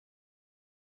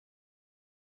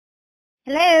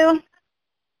Hello.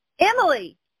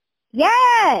 Emily,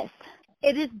 Yes.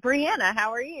 it is Brianna.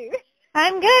 How are you?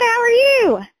 I'm good. How are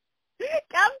you?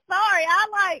 I'm sorry.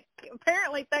 I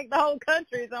apparently think the whole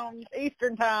country's on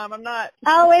Eastern time. I'm not.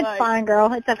 Oh, it's fine,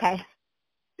 girl. It's okay.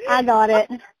 I got it.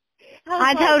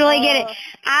 I totally get it.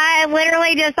 I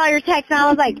literally just saw your text and I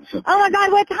was like, oh my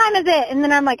God, what time is it? And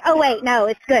then I'm like, oh wait, no,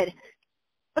 it's good.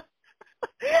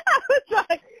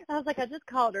 I just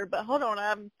called her, but hold on.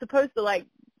 I'm supposed to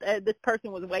this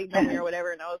person was waiting on me or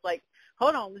whatever, and I was like,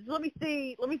 hold on, let me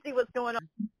see what's going on.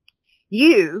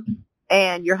 You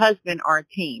and your husband are a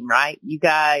team, right? You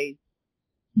guys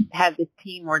have this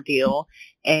team ordeal,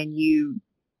 and you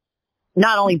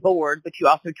not only board, but you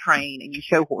also train and you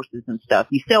show horses and stuff.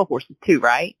 You sell horses too,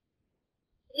 right?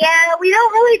 Yeah, we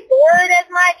don't really board as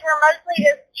much. We're mostly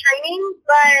just training,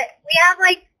 but we have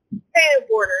two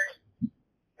boarders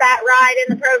that ride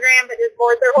in the program but just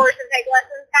board their horse and take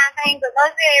lessons kind of thing. But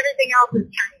mostly everything else is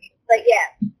training. But yeah.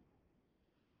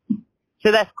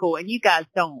 So that's cool. And you guys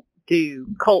don't do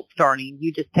colt starting.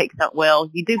 You just take some. Well,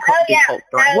 you do Oh, yeah. colt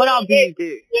starting. No, what all do you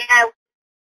do? Yeah.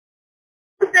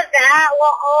 Most of that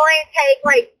will only take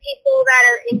people that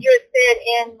are interested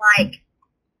in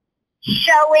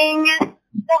showing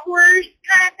the horse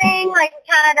kind of thing. We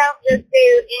kind of don't just do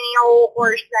any old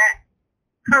horse that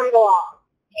comes along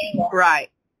anymore. Right.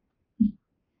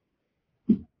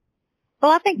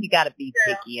 Well, I think you got to be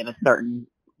picky in a certain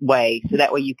way, so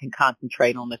that way you can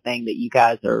concentrate on the thing that you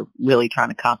guys are really trying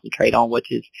to concentrate on,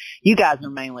 which is you guys are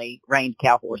mainly reined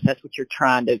cow horse. That's what you're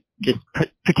trying to just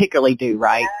particularly do,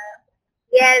 right?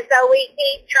 Yeah, so we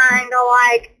keep trying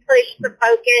to push the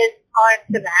focus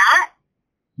onto that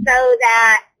so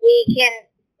that we can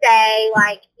stay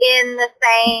in the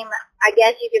same, I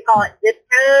guess you could call it zip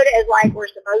code as we're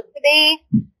supposed to be.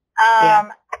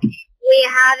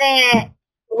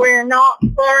 We're not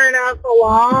far enough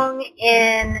along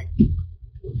in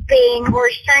being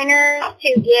horse trainers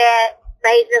to get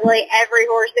basically every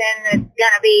horse in that's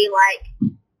going to be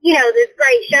this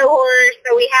great show horse.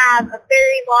 So we have a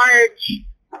very large,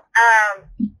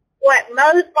 what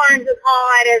most barns would call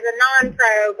it as a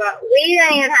non-pro, but we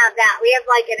don't even have that. We have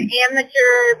an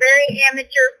very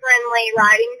amateur-friendly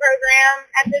riding program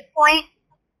at this point,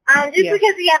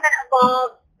 because we haven't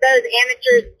evolved those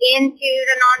amateurs into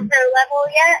the non-pro level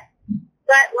yet.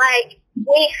 But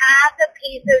we have the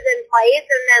pieces in place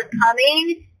and they're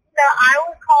coming. So I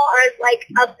would call us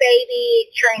a baby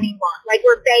training barn.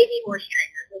 We're baby horse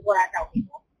trainers is what I tell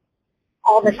people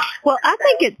all the time. Well, I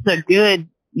think it's a good,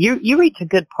 you reach a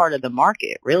good part of the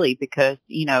market really, because,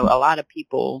 a lot of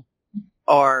people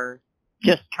are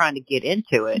just trying to get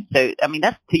into it. So, I mean,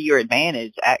 that's to your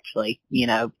advantage actually,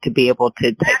 to be able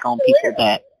to take on people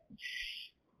that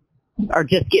are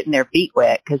just getting their feet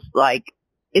wet, because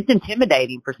it's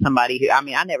intimidating for somebody who,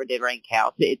 I never did rein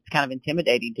cows. It's kind of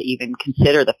intimidating to even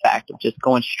consider the fact of just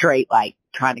going straight,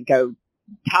 trying to go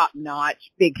top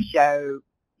notch, big show,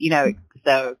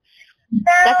 so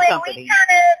that's something. We kind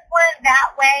of went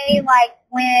that way,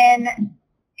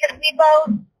 because we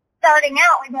both, starting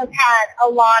out, we both had a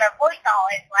lot of horse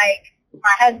knowledge.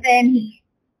 My husband,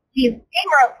 he team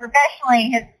roped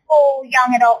professionally his full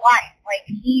young adult life.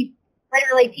 He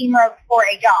literally team roped for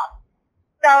a job.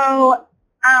 So,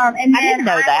 and then I didn't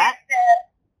know that.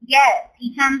 Yes,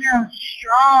 he comes from a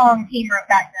strong team rope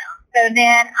background. So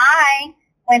then I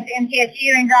went to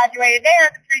MTSU and graduated there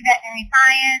with a pre-veterinary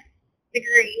science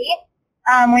degree,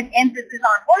 with emphasis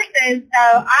on horses. So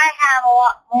I have a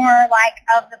lot more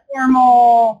of the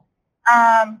formal,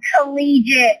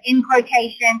 collegiate, in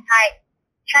quotation type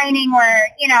training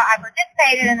where, I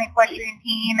participated in the equestrian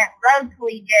team and rode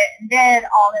collegiate and did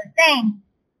all those things.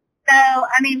 So,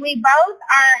 we both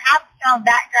have strong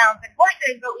backgrounds in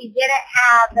horses, but we didn't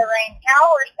have the reined cow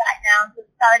horse background. So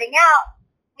starting out,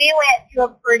 we went to a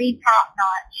pretty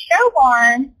top-notch show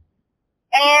barn.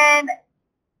 And,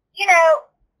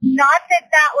 not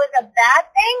that was a bad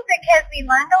thing because we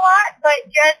learned a lot, but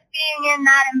just being in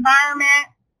that environment,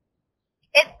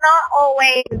 it's not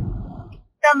always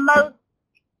the most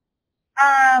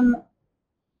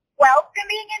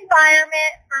welcoming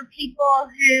environment for people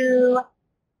who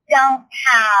don't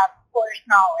have horse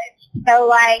knowledge. So,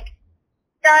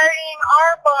 starting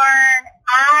our barn,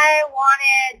 I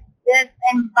wanted this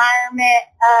environment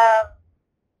of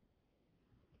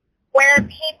where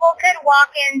people could walk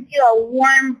into a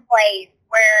warm place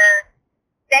where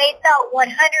they felt 100%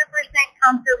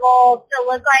 comfortable to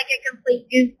look like a complete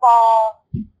goofball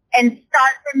and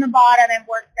start from the bottom and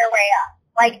work their way up.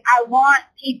 I want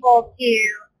people to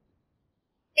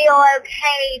feel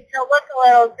okay to look a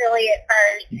little silly at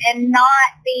first and not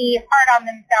be hard on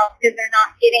themselves because they're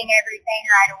not getting everything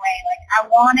right away. I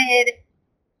wanted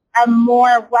a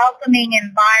more welcoming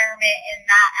environment in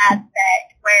that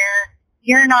aspect where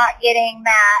you're not getting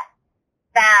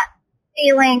that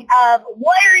feeling of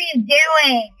what are you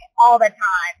doing all the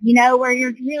time, you know, where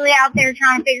you're really out there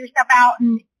trying to figure stuff out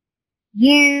and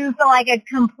you feel like a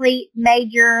complete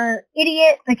major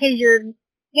idiot because you're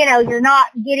not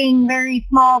getting very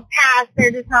small tasks.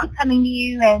 They're just not coming to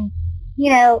you. And,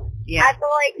 you know, I feel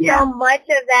like so much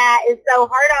of that is so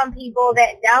hard on people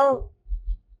that don't,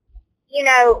 you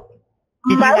know,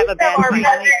 did you have a bad training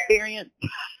experience?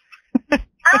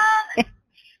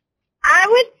 I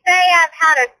would say I've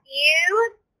had a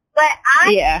few, but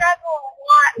I struggle a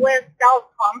lot with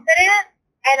self-confidence,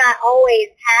 and I always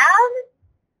have.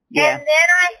 Yeah. And then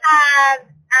I have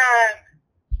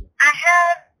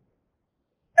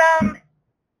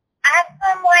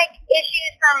some like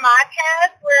issues from my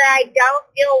past where I don't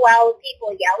feel well with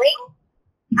people yelling.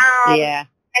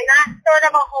 And that's sort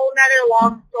of a whole nother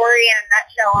long story in a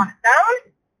nutshell on its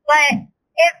own. But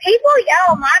if people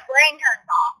yell, my brain turns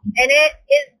off. And it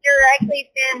is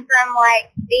directly stemmed from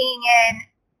like being in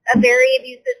a very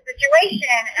abusive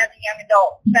situation as a young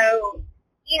adult. So,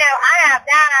 you know, I have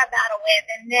that I battle with.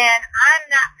 And then I'm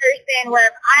that person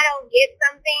where if I don't get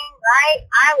something right,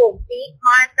 I will beat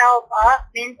myself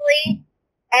up mentally.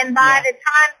 And by the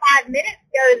time 5 minutes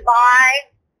goes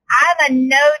by, I'm a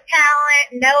no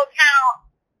talent, no count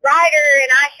rider,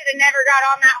 and I should have never got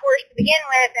on that horse to begin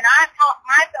with. And I talked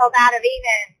myself out of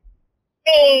even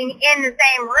being in the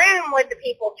same room with the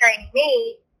people training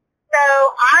me. So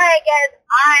I guess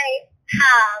I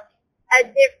have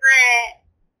a different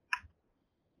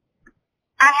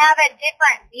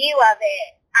view of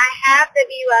it. I have the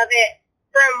view of it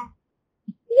from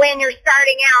when you're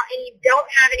starting out and you don't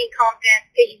have any confidence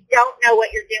because you don't know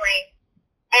what you're doing.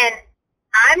 And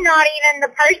I'm not even the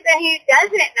person who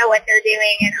doesn't know what they're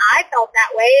doing, and I felt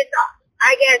that way. So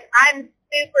I guess I'm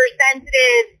super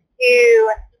sensitive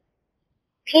to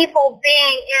people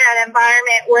being in an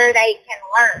environment where they can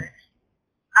learn.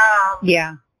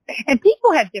 And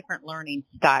people have different learning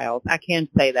styles. I can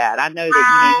say that. I know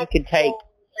that you could take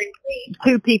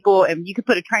two people and you could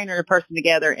put a trainer and a person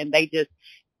together and they just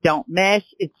don't mesh.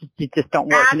 It just don't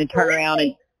work. Absolutely. And then turn around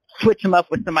and switch them up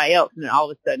with somebody else, and then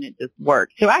all of a sudden it just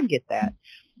works. So I get that.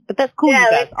 But that's cool you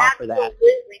guys offer that.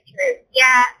 Absolutely true.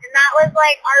 Yeah, and that was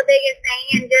like our biggest thing,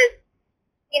 and just,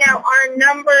 you know, our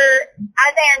number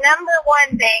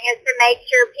one thing is to make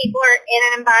sure people are in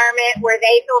an environment where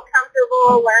they feel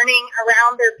comfortable learning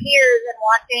around their peers and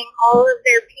watching all of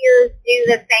their peers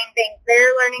do the same things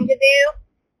they're learning to do.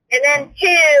 And then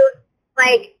two,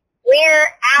 like, we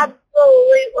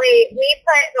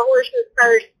put the horses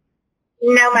first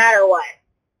no matter what.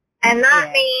 And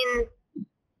that means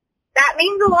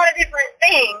a lot of different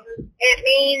things. It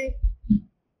means,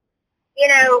 you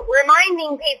know,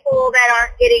 reminding people that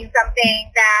aren't getting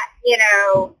something that, you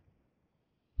know,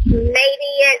 maybe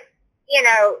it's, you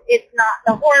know, it's not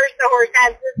the horse. The horse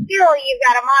has the skill. You've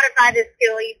got to modify the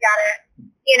skill. You've got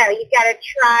to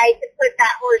try to put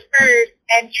that horse first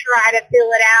and try to fill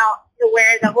it out to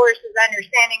where the horse is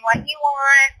understanding what you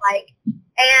want, like,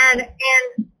 and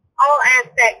all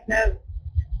aspects of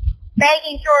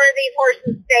making sure these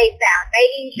horses stay sound,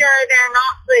 making sure they're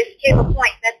not pushed to a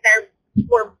point that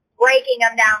we're breaking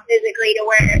them down physically to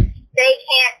where they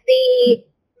can't be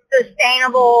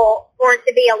sustainable for it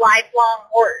to be a lifelong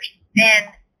horse.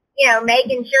 And, you know,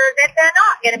 making sure that they're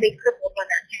not going to be crippled when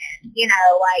they're 10, you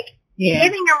know, like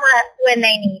giving them rest when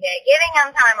they need it, giving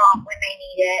them time off when they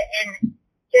need it, and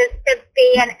just to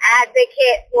be an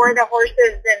advocate for the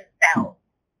horses themselves,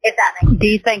 if that makes sense. Do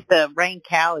you think the rein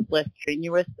cow is less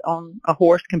strenuous on a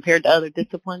horse compared to other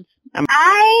disciplines?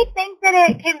 I think that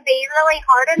it can be really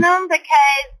hard on them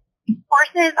because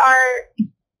horses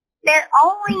they're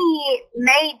only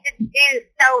made to do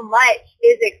so much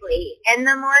physically. And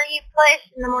the more you push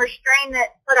and the more strain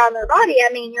that's put on their body,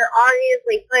 I mean, you're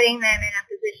obviously putting them in a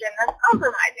position that's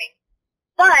compromising.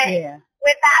 But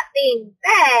with that being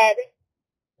said,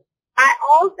 I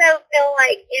also feel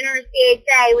like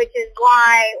NRCHA, which is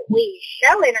why we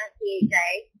show NRCHA,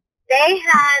 they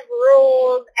have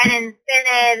rules and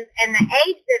incentives and the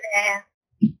age events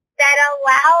that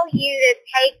allow you to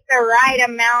take the right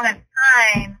amount of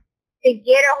time to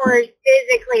get a horse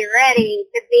physically ready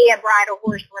to be a bridle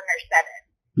horse when they're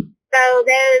 7. So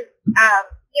there's,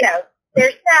 you know,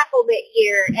 there's snaffle bit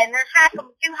year, and there's 2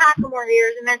 hackamore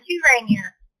years, and then 2 rein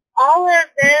years. All of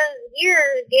those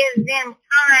years gives them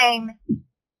time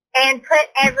and put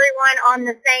everyone on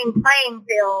the same playing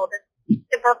field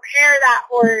to prepare that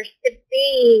horse to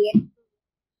be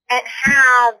and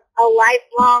have a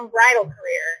lifelong bridle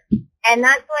career. And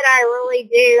that's what I really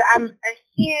do. I'm a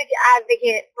huge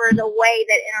advocate for the way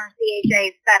that NRCHA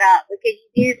is set up, because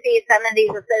you do see some of these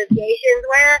associations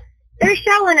where they're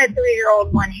showing a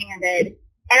 3-year-old one-handed.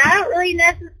 And I don't really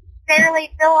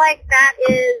necessarily feel like that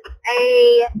is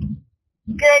a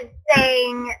good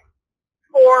thing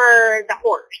for the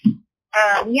horse.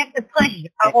 You have to push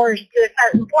a horse to a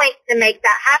certain point to make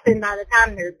that happen by the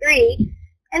time they're 3.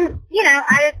 And,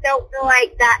 I just don't feel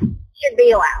like that should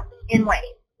be allowed in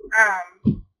ways. I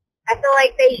feel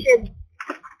like they should,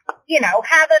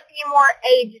 have a few more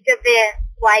aged events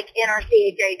like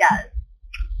NRCHA does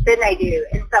than they do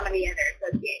in some of the other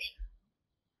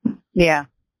associations. Yeah.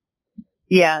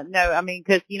 Yeah, no, I mean,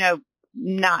 because,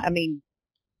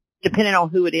 depending on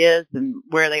who it is and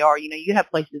where they are, you have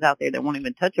places out there that won't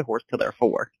even touch a horse till they're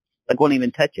 4. Like, won't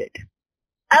even touch it.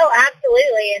 Oh,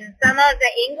 absolutely. And some of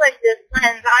the English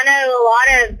disciplines, I know a lot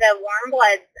of the warm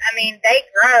bloods, they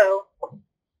grow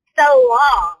so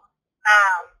long.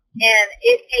 And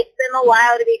it takes them a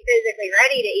while to be physically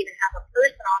ready to even have a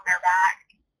person on their back,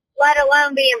 let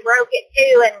alone being broke at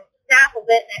 2 and snaffle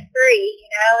bitten at 3.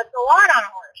 It's a lot on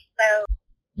a horse. So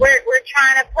we're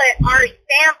trying to put our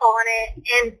stamp on it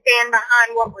and stand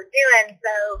behind what we're doing.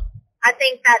 So I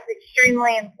think that's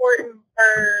extremely important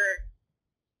for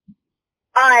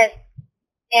us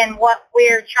and what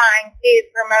we're trying to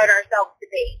promote ourselves to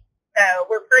be. So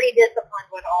we're pretty disciplined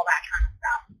with all that kind of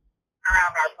stuff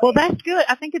around our place. Well, that's good.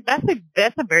 I think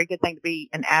that's a very good thing to be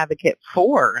an advocate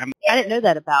for. I didn't know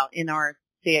that about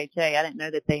NRCHA. I didn't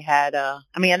know that they had, I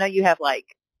know you have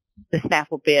like the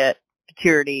snaffle bit,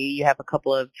 security, you have a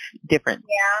couple of different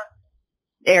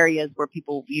areas where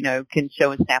people, can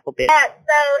show a snaffle bit. Yeah,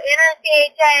 so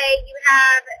NRCHA, you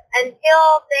have until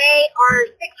they are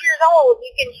 6 years old,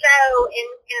 you can show in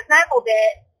a snaffle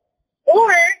bit, or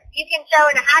you can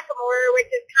show in a hackamore, which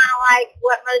is kind of like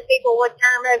what most people would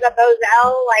term as a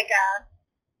Bosal, like a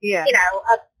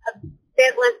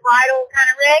bitless bridle kind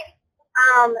of rig.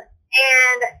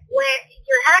 And when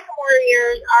your hackamore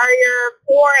years are your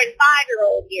 4 and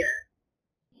 5-year-old years.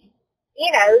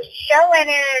 Showing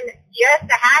in just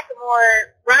a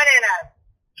hackamore running a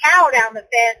cow down the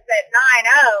fence at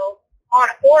 9-0 on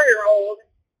a 4-year-old,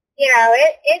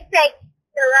 it takes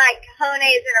the right cojones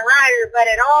in a rider, but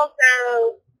it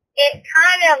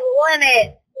kind of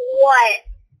limits what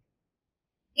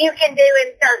you can do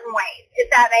in certain ways, if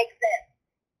that makes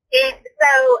sense.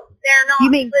 So they're not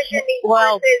pushing these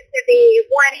horses to be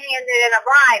one-handed in a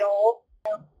bridle.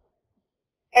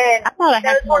 And I thought a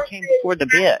hackamore came before the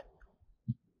bit.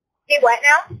 Do what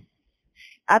now?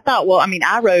 I thought,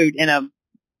 I rode in a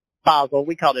Bosal.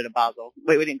 We called it a Bosal.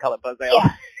 We didn't call it Bosal.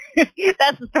 Yeah.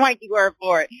 That's the swanky word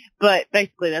for it. But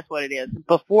basically, that's what it is.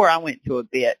 Before I went to a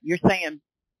bit, you're saying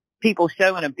people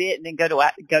showing a bit and then go to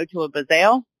a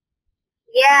Bosal?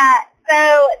 Yeah.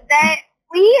 So that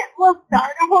we will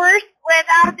start a horse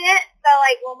without a bit. So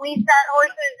like when we start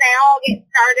horses, they all get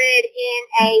started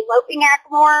in a loping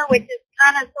hackamore, which is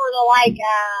kind of sort of like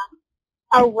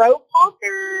a rope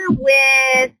halter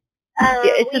with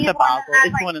it's just a Bosal.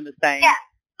 It's one of the same. Yeah,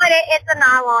 but it's a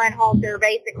nylon halter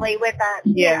basically with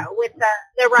with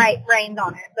the right reins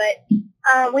on it.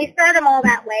 But we start them all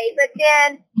that way. But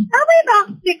then probably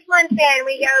about 6 months in,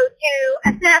 we go to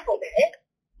a snaffle bit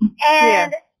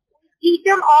and teach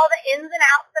them all the ins and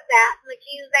outs of that and the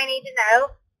cues they need to know.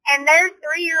 And their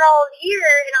 3-year-old year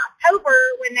in October,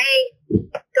 when they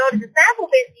go to the snaffle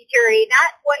bit futurity,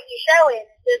 that's what you show in,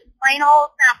 just plain old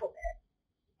snaffle bit.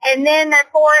 And then their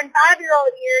 4 and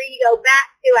 5-year-old year, you go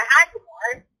back to a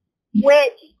hackamore,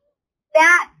 which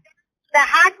the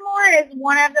hackamore is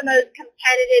one of the most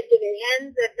competitive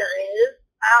divisions that there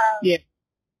is.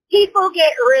 People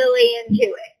get really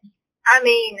into it.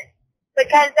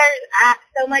 Because there's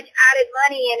so much added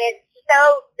money in it. So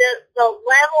the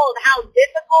level of how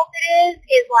difficult it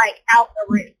is like out the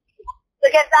roof.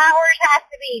 Because that horse has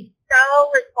to be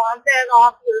so responsive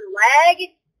off your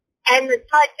leg and the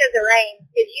touch of the reins.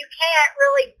 Because you can't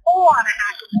really pull on a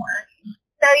hackamore.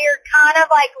 So you're kind of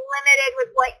like limited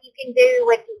with what you can do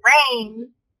with the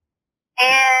reins.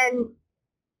 And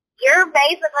you're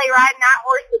basically riding that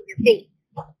horse with your feet.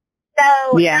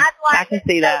 So that's why I can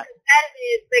see that.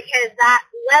 Competitive, because that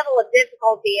level of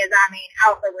difficulty is,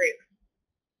 out the roof.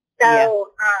 So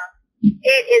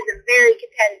it is a very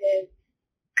competitive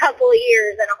couple of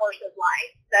years in a horse's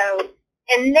life. So,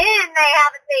 and then they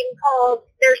have a thing called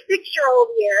their 6-year-old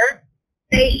year.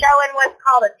 They show in what's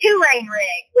called a 2-rein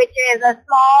rig, which is a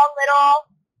small little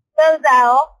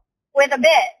Bosal with a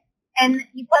bit. And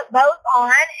you put both on,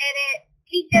 and it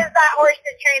teaches that horse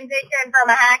to transition from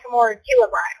a hackamore to a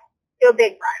bridle, to a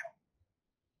big bridle.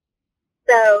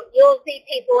 So you'll see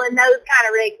people in those kind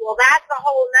of rigs. Well, that's a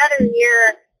whole nother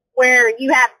year where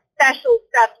you have special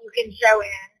stuff you can show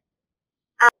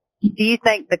in. Do you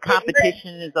think the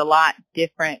competition is a lot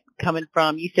different coming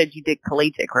from, you said you did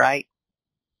collegiate, right?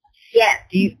 Yes.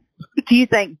 Do you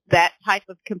think that type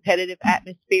of competitive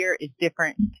atmosphere is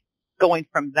different going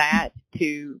from that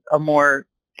to a more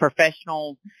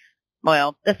professional,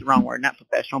 well, that's the wrong word, not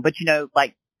professional, but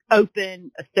like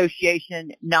open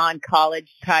association,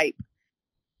 non-college type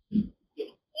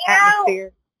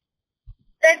atmosphere?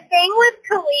 The thing with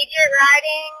collegiate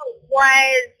riding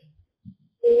was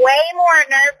way more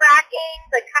nerve-wracking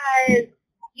because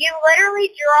you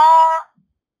literally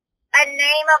draw a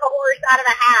name of a horse out of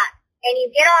a hat, and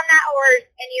you get on that horse,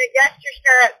 and you adjust your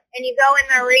stirrups, and you go in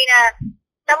the arena.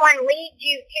 Someone leads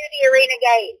you to the arena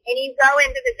gate, and you go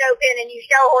into the show pen, and you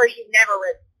show a horse you've never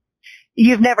ridden.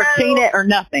 You've never seen it or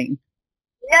nothing?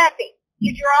 Nothing.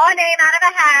 You draw a name out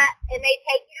of a hat, and they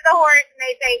take you to the horse, and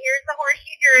they say, here's the horse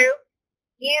you drew.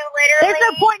 You literally... There's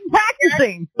no point in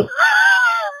practicing.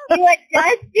 You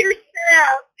adjust your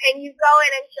stirrup, and you go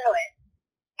in and show it.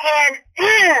 And,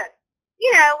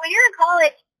 when you're in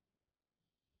college,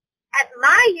 at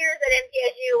my years at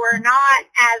MTSU were not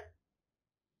as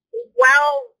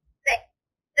well...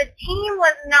 The team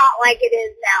was not like it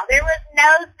is now. There was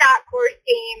no stock course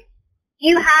team.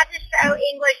 You had to show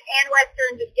English and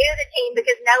Western to do the team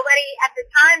because nobody at the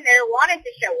time there wanted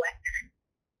to show Western.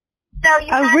 So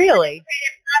you had really? to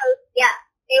both. Yeah.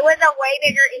 It was a way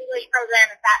bigger English program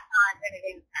at that time than it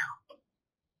is now.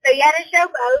 So you had to show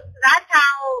both. So that's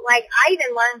how, I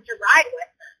even learned to ride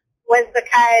Western, was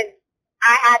because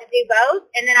I had to do both,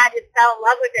 and then I just fell in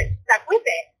love with it and stuck with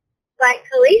it. Like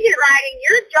collegiate riding,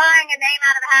 you're drawing a name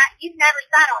out of a hat. You've never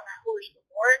sat on that horse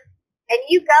before. And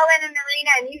you go in an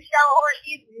arena and you show a horse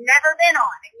you've never been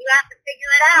on, and you have to figure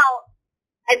it out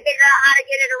and figure out how to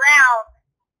get it around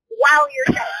while you're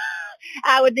showing.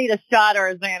 I would need a shot or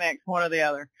a Xanax, one or the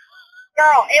other.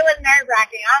 Girl, it was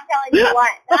nerve-wracking. I'm telling you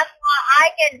what. That's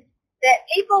why that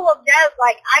people will joke,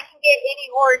 I can get any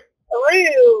horse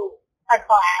through a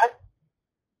class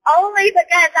only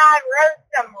because I rode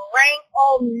some rank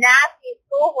old nasty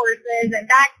school horses. And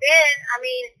back then,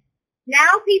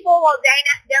 now people will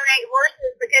donate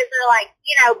horses because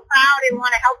they're proud and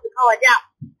want to help the college out.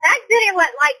 Back then it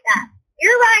wasn't like that.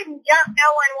 You're riding junk no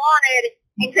one wanted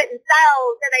and couldn't sell,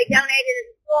 so they donated it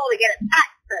to school to get a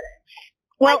tax credit.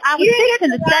 Well, I was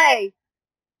fixing to say,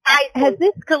 has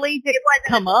this collegiate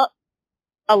come up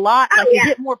a lot? Oh, Is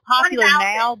it more popular 1,000.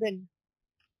 now than...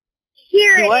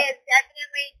 Here it is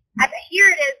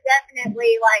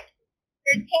definitely,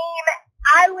 the team...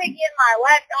 I would give my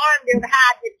left arm to have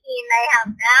had the team they have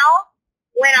now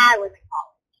when I was in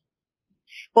college.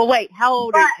 Well, wait, how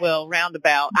old are you?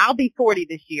 Roundabout. I'll be 40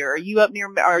 this year. Are you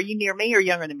near me or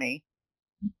younger than me?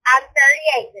 I'm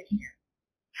 38 this year.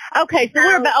 Okay,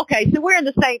 so we're in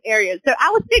the same area. So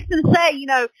I was fixing to say,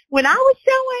 when I was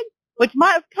showing, which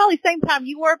might probably the same time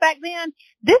you were back then,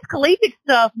 this collegiate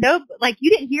stuff, you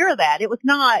didn't hear of that. It was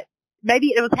not...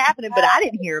 Maybe it was happening, but I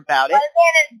didn't hear about it. But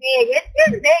then it's big. It's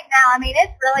just big now.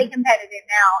 It's really competitive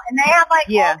now. And they have, all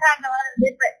kinds of other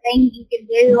different things you can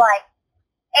do.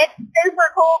 It's super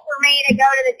cool for me to go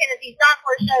to the Tennessee Stock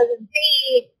Horse shows and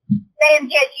see the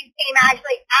MTSU team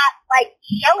actually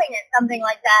showing at something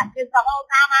like that. Because the whole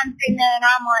time I'm sitting there and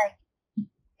I'm like,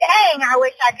 dang, I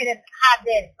wish I could have had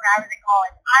this when I was in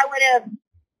college.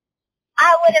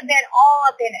 I would have been all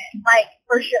up in it,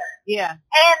 for sure. Yeah.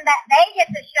 And that they get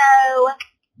to show,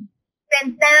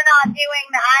 since they're not doing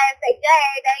the ISHA,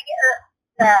 they get, or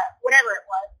the, whatever it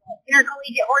was, the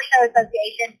Intercollegiate Horse Show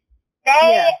Association,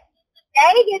 they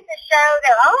get to show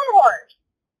their own horse,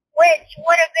 which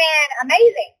would have been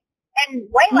amazing and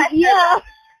way less. Yeah.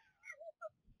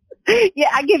 Yeah,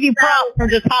 I give you props for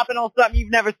just hopping on something you've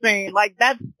never seen.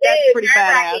 That's pretty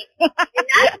badass. And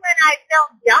that's when I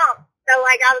felt dumb. So,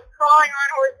 I was crawling on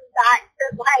horses' backs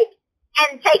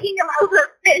and taking them over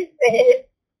fences.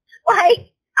 I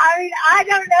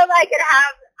don't know if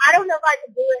I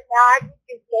could do it now. I'm just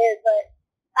too scared, but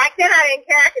back then I didn't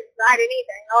care. I could ride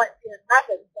anything. All it was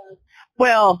nothing, so.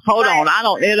 Well, hold on. I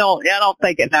don't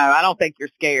think you're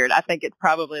scared. I think it's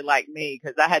probably like me,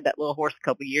 because I had that little horse a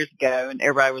couple of years ago, and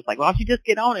everybody was like, why don't you just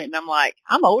get on it? And I'm like,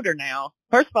 I'm older now.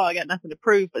 First of all, I got nothing to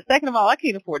prove, but second of all, I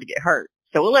can't afford to get hurt.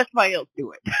 So we'll let somebody else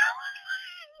do it.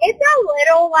 It's a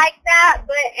little like that,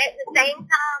 but at the same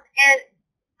time, and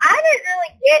I didn't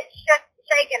really get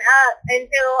shaken up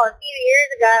until a few years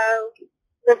ago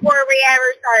before we ever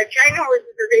started training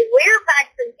horses. We were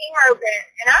practicing team roping,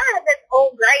 and I had this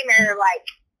old gray mare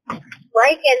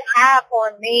breaking half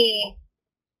on me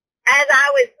as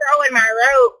I was throwing my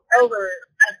rope over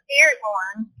a steer's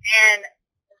horn, and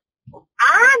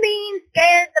I mean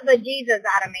scared the bejesus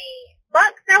out of me.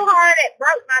 Bucked so hard it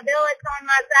broke my billets on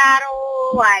my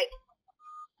saddle, like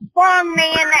flung me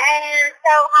in the air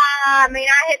so high. I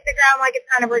mean, I hit the ground like a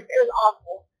ton of bricks. It was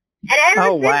awful. And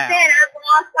ever since then, I've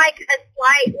lost like a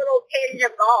slight little tinge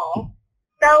of gall.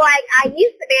 So like, I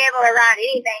used to be able to ride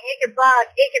anything. It could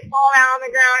buck, it could fall down on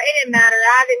the ground. It didn't matter.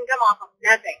 I didn't come off of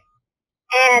nothing.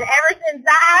 And ever since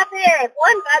that happened, if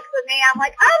one bucks with me, I'm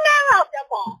like, oh no, I'll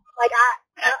jump off. Like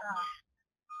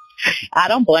I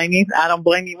don't blame you. I don't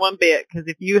blame you one bit, because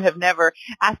if you have never,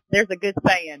 there's a good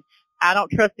saying, I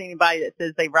don't trust anybody that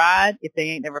says they ride if they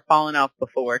ain't never fallen off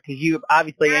before, because you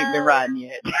obviously ain't been riding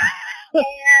yet.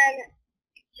 And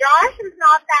Josh is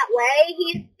not that way.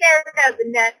 He's scared of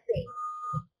nothing.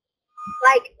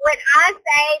 Like, when I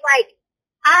say, like,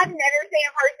 I've never seen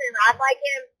a person ride like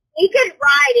him. He could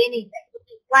ride anything.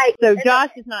 Like, so Josh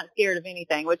is not scared of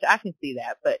anything, which I can see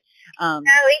that, but no,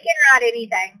 he can ride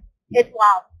anything. It's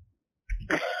wild.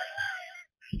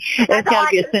 There's got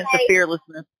to be a sense of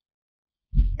fearlessness.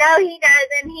 No, he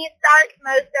doesn't. He starts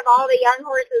most of all the young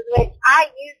horses, which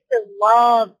I used to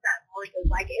love starting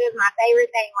horses. Like, it was my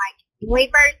favorite thing. Like, when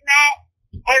we first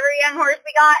met, every young horse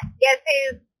we got, guess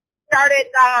who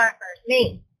started on it first?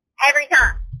 Me. Every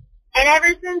time. And ever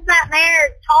since that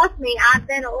mare tossed me, I've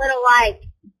been a little, like,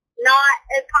 not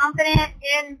as confident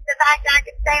in the fact that I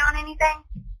could stay on anything.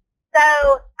 So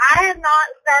I have not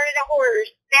started a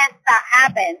horse since that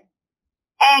happened.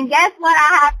 And guess what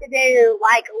I have to do,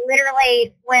 like,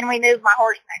 literally when we move my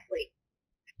horse next week?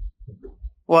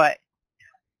 What?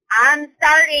 I'm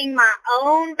starting my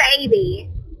own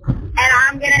baby, and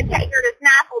I'm going to take her to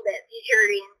snaffle this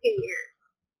maturity in 2 years.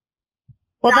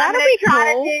 Well, so that'll be cool. I'm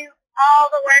going to try to do all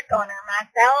the work on her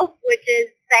myself, which is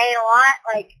saying a lot.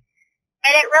 Like,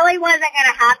 and it really wasn't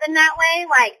going to happen that way.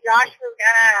 Like, Josh was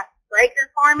going to break her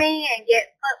for me and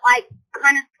put like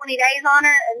 120 days on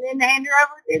her and then hand her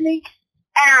over to me.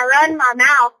 And I run my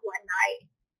mouth one night.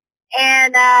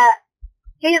 And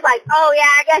he's like, oh, yeah,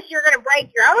 I guess you're going to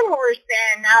break your own horse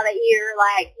then now that you're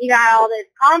like, you got all this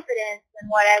confidence and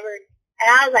whatever. And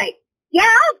I was like, yeah,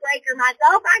 I'll break her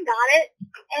myself. I got it.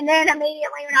 And then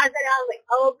immediately when I said it, I was like,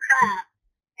 oh, crap.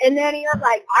 And then he was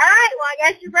like, all right, well, I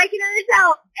guess you're breaking her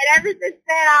yourself. And ever since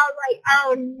then, I was like,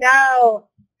 oh, no.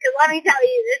 Because let me tell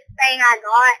you, this thing I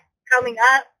got coming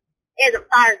up is a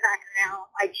firecracker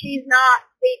now. Like, she's not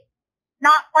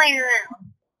playing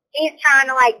around. He's trying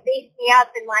to, like, beat me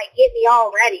up and, like, get me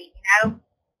all ready, you know?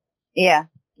 Yeah.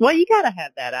 Well, you got to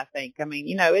have that, I think. I mean,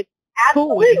 you know, it's Absolutely.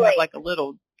 cool when you have, like, a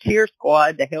little cheer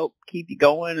squad to help keep you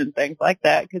going and things like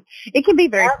that, because it can be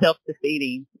very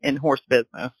self-defeating in horse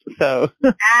business. So.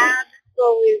 Absolutely.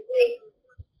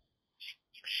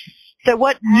 So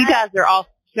what, you guys are all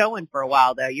showing for a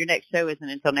while, though. Your next show isn't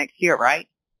until next year, right?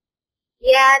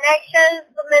 Yeah, next show's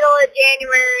the middle of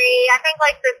January. I think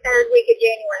like the third week of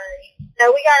January.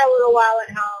 So we got a little while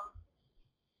at home.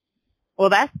 Well,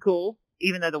 that's cool,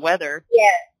 even though the weather. Yeah.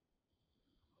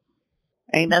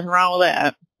 Ain't nothing wrong with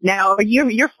that. Now,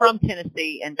 you're from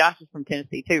Tennessee, and Josh is from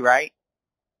Tennessee too, right?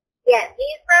 Yes,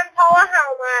 he's from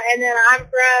Tullahoma, and then I'm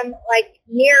from, like,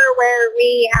 near where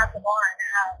we have the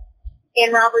barn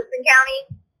in Robertson County.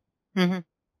 Mm-hmm.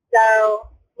 So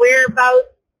we're both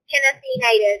Tennessee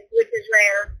natives, which is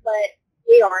rare, but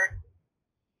we are.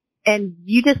 And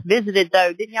you just visited,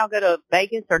 though. Didn't y'all go to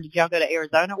Vegas, or did y'all go to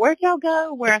Arizona? Where'd y'all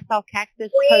go, where I saw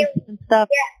cactus posts and stuff?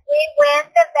 Yeah, we went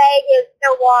to Vegas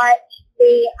to watch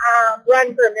the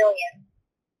Run for a Million.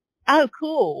 Oh,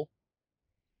 cool.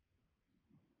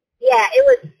 Yeah, it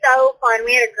was so fun.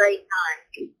 We had a great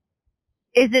time.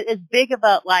 Is it as big of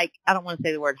a, like, I don't want to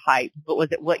say the word hype, but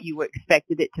was it what you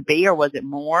expected it to be, or was it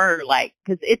more, like,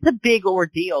 because it's a big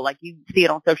ordeal. Like, you see it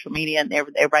on social media and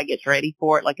everybody gets ready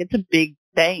for it. Like, it's a big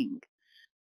thing.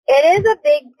 It is a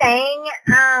big thing.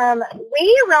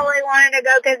 We really wanted to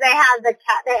go because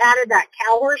they added that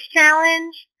cow horse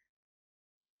challenge.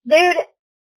 Dude,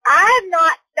 I have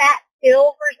not sat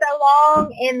still for so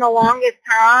long in the longest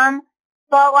time.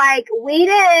 But, like, we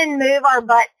didn't move our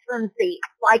butts from seats.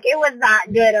 Like, it was that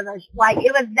good of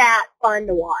it was that fun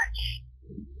to watch.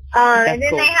 And then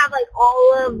cool. They have, like,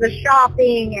 all of the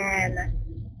shopping and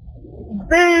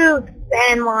booths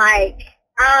and, like,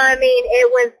 I mean, it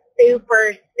was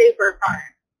super, super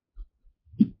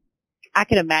fun. I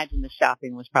can imagine the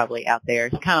shopping was probably out there.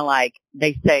 It's kind of like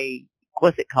they say,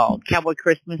 what's it called? Cowboy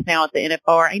Christmas now at the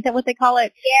NFR. Ain't that what they call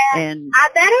it? Yeah. And I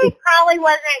bet it probably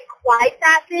wasn't quite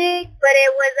that big, but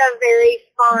it was a very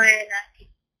fun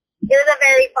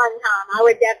time. I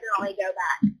would definitely go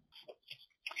back.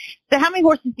 So how many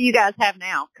horses do you guys have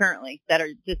now currently that are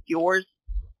just yours?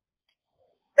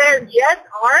 They're just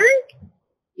ours?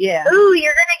 Yeah. Ooh,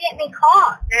 you're going to get me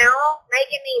caught now,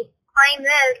 making me claim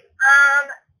this.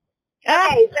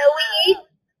 Okay, so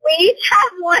we each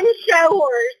have one show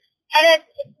horse, and it's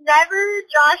never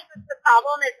Josh that's the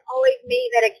problem. It's always me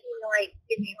that accumulates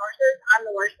too many horses. I'm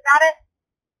the worst about it.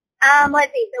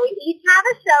 Let's see. So we each have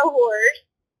a show horse.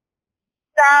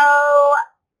 So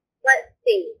let's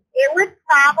see. It would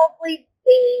probably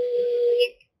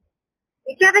be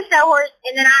we each have a show horse,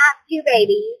 and then I have two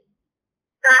babies.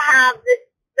 So I have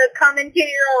the coming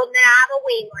 2-year-old, and then I have a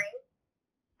weanling.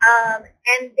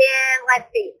 And then let's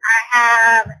see. I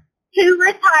have 2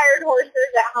 retired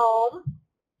horses at home.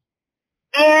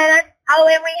 And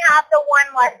and we have the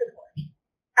one lesson horse.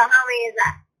 So how many is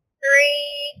that?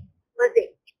 3, let's see,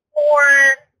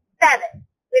 4, 7.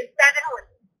 We have 7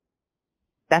 horses.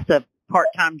 That's a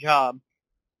part-time job.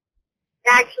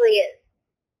 It actually is.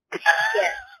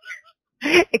 Yes.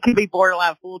 It could be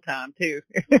borderline full-time, too,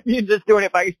 if you're just doing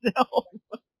it by yourself.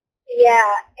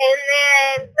 Yeah. And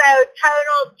then, so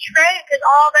total trade, because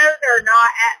all those are not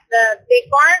at the big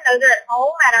barn. Those are at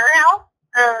home at our house.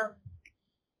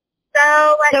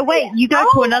 So wait, you go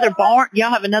to another barn? Y'all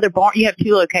have another barn? You have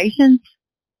 2 locations?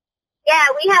 Yeah,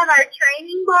 we have our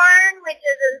training barn, which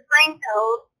is in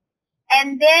Springfield,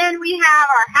 and then we have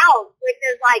our house, which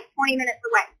is like 20 minutes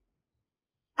away.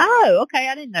 Oh, okay.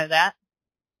 I didn't know that.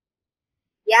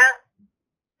 Yeah.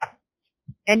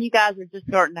 And you guys are just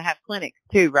starting to have clinics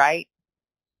too, right?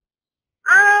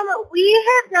 We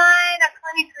have done a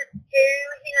clinic or 2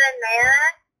 here and there.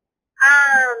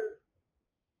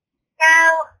 Now,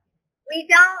 we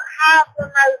don't have the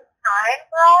most time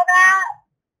for all that,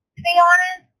 to be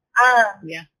honest.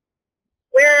 Yeah.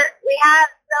 We have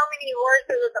so many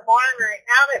horses at the barn right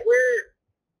now that we're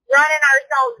running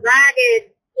ourselves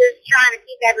ragged just trying to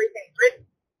keep everything written.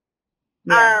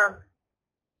 Yeah.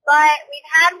 But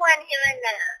we've had one here and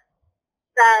there.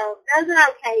 So those are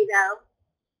okay though.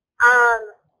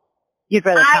 You'd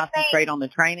rather concentrate on the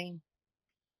training?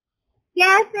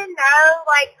 Yes and no.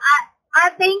 Like I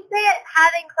think that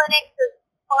having clinics is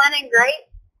fun and great,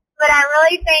 but I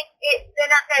really think it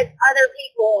benefits other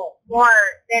people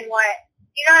more than what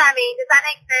you know what I mean? Does that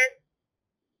make sense?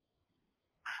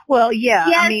 Well, yeah.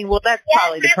 Yes, I mean, that's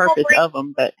probably the purpose of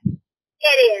them, but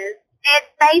it is. It's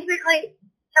basically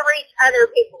to reach other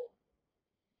people.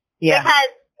 yeah.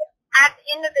 Because at the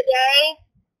end of the day,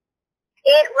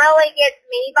 it really gets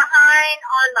me behind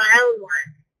on my own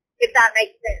work, if that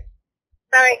makes sense.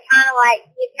 So it kind of like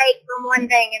you take from one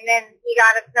thing and then you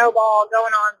got a snowball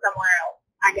going on somewhere else,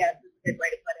 I guess is a good way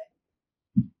to put it.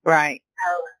 Right. So,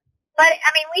 but,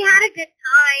 I mean, we had a good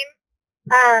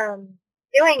time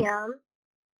doing them.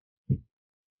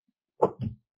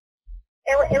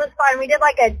 It was fun. We did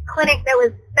like a clinic that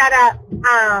was set up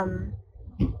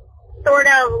sort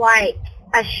of like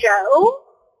a show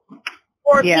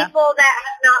for people that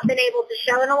have not been able to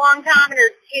show in a long time and are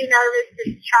too nervous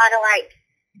to try to like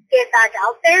get back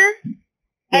out there.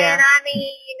 Yeah. And I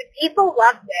mean, people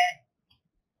loved it.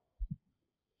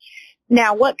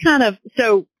 Now, what kind of,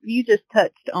 so you just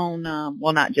touched on,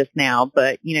 well, not just now,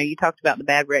 but, you talked about the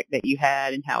bad wreck that you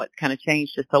had and how it's kind of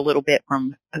changed just a little bit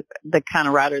from the kind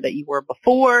of rider that you were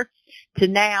before to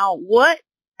now. What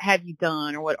have you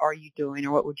done or what are you doing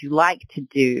or what would you like to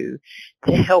do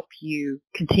to help you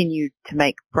continue to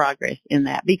make progress in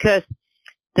that? Because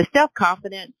the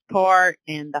self-confidence part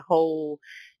and the whole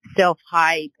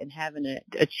self-hype and having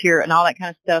a cheer and all that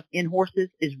kind of stuff in horses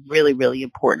is really, really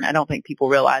important. I don't think people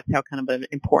realize how kind of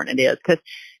important it is because,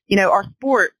 our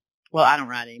sport, well, I don't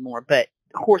ride anymore, but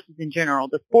horses in general,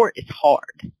 the sport is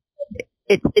hard.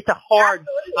 It's a hard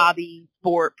hobby,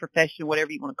 sport, profession,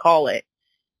 whatever you want to call it,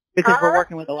 because we're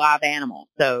working with a live animal.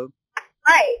 So,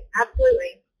 right,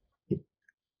 absolutely.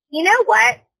 You know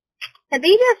what? To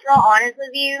be just real honest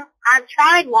with you, I've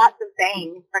tried lots of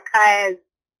things because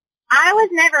I was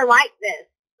never like this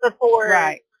before,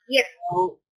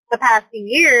 the past few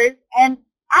years, and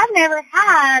I've never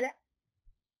had,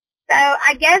 so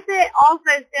I guess it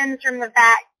also stems from the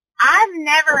fact I've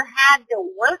never had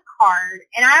to work hard,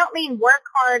 and I don't mean work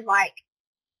hard like,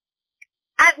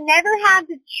 I've never had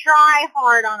to try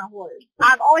hard on a horse.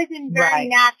 I've always been very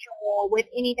natural with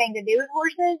anything to do with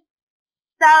horses.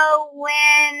 So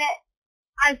when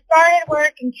I started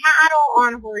working cattle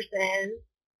on horses,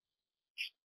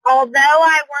 although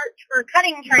I worked for a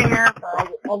cutting trainer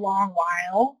for a long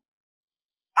while,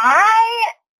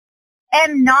 I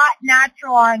am not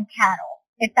natural on cattle,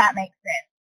 if that makes sense.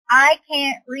 I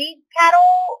can't read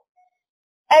cattle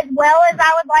as well as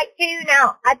I would like to.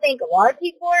 Now, I think a lot of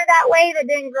people are that way that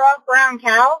didn't grow up around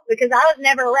cows because I was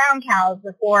never around cows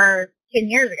before 10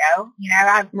 years ago.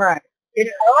 I didn't grow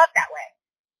up that way.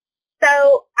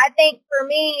 So I think for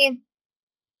me,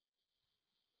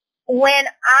 when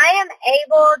I am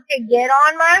able to get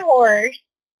on my horse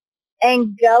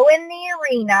and go in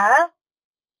the arena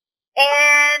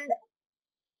and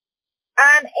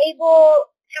I'm able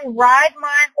to ride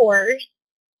my horse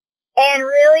and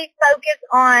really focus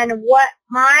on what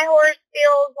my horse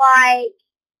feels like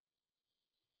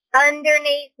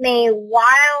underneath me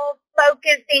while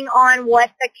focusing on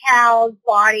what the cow's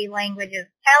body language is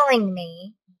telling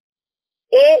me,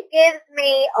 it gives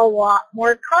me a lot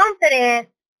more confidence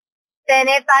than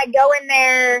if I go in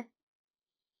there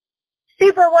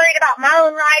super worried about my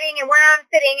own riding and where I'm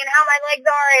sitting and how my legs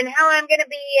are and how I'm going to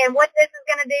be and what this is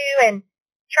going to do and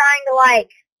trying to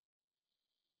like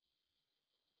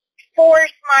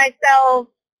force myself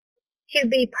to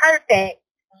be perfect.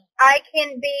 I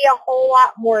can be a whole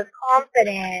lot more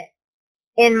confident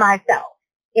in myself.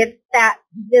 Does that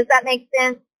make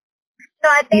sense? So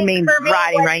I think you mean for me,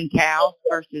 riding rein cows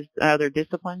versus other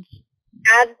disciplines?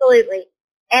 Absolutely.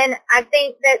 And I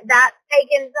think that that's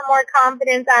taken some more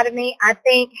confidence out of me. I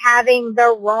think having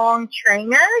the wrong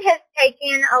trainer has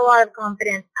taken a lot of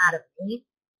confidence out of me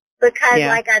because,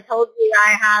 like I told you,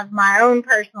 I have my own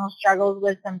personal struggles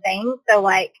with some things. So,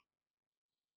 like,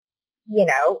 you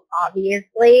know,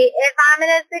 obviously, if I'm in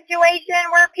a situation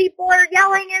where people are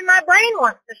yelling and my brain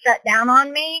wants to shut down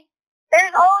on me,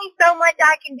 there's only so much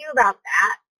I can do about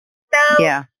that. So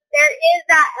there is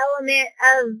that element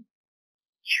of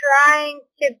trying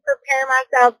to prepare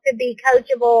myself to be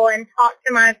coachable and talk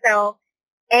to myself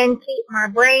and keep my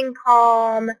brain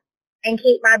calm and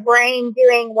keep my brain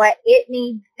doing what it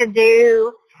needs to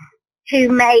do to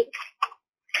make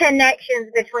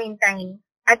connections between things.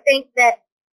 I think that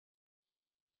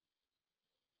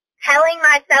telling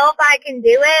myself I can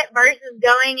do it versus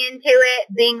going into it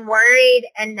being worried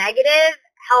and negative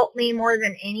helped me more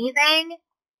than anything.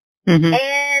 Mm-hmm.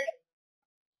 And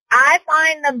I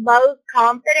find the most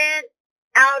confidence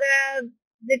out of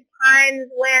the times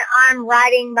when I'm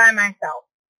riding by myself.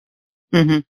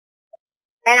 Mm-hmm.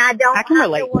 And I don't have to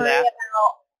worry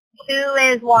about who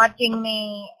is watching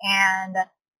me and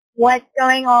what's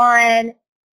going on.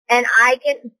 And I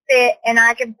can sit and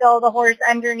I can feel the horse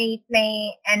underneath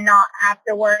me and not have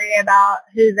to worry about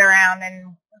who's around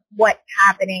and what's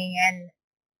happening and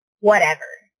whatever.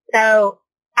 So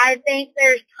I think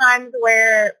there's times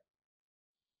where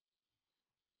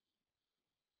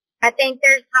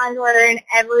in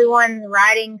everyone's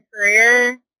riding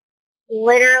career,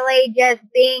 literally just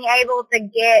being able to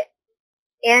get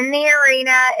in the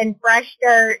arena in fresh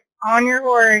dirt on your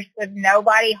horse with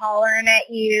nobody hollering at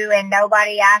you and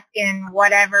nobody asking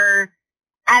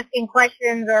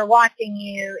questions or watching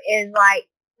you is like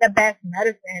the best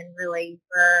medicine really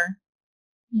for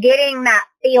getting that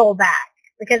feel back.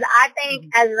 Because I think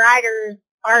as riders,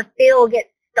 our feel gets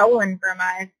stolen from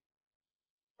us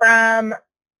from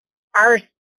our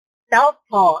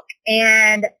self-talk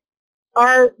and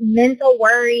our mental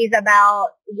worries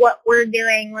about what we're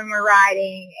doing when we're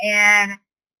riding and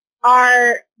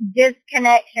our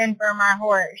disconnection from our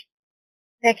horse.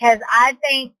 Because I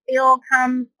think feel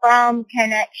comes from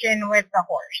connection with the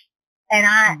horse. And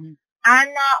I'm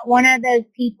not one of those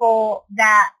people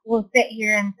that will sit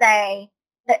here and say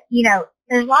that, you know,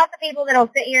 there's lots of people that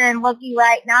will sit here and look you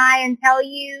right in the eye and tell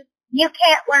you, you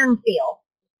can't learn feel.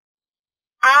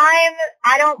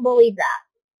 I don't believe that.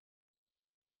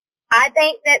 I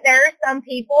think that there are some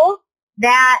people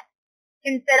that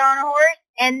can sit on a horse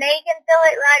and they can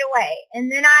feel it right away.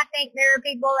 And then I think there are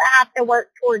people that have to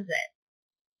work towards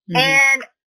it. Mm-hmm. And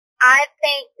I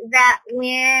think that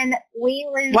when we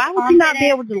lose Why would you not be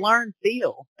able to learn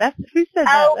feel? Who said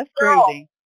that? That's crazy.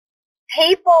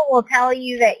 People will tell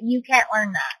you that you can't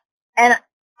learn that. And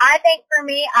I think for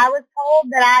me, I was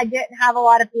told that I didn't have a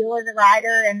lot of feel as a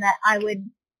rider and that I would,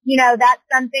 you know, that's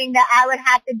something that I would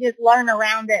have to just learn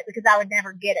around it because I would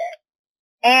never get it.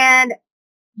 And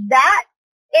that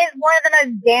is one of the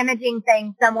most damaging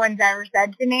things someone's ever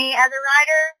said to me as a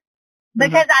rider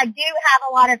because I do have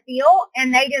a lot of feel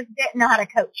and they just didn't know how to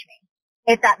coach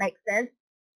me, if that makes sense.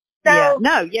 So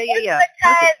yeah.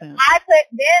 Because I put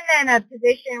them in a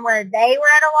position where they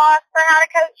were at a loss for how to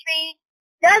coach me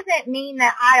doesn't mean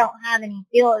that I don't have any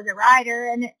feel as a rider.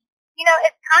 And, you know,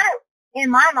 it's kind of, in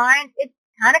my mind, it's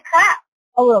kind of crap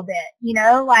a little bit, you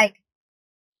know, like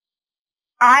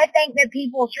I think that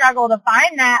people struggle to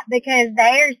find that because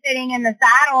they are sitting in the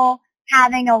saddle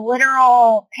having a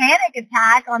literal panic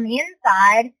attack on the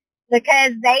inside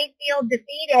because they feel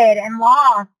defeated and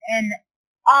lost and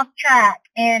off track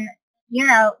and, you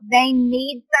know, they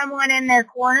need someone in their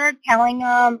corner telling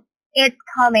them it's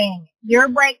coming. Your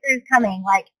breakthrough's coming.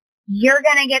 Like, you're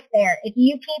going to get there. If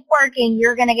you keep working,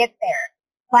 you're going to get there.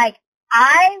 Like,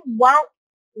 I won't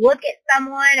look at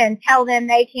someone and tell them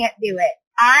they can't do it.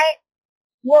 I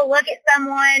will look at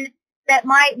someone that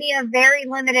might be a very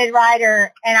limited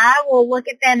rider, and I will look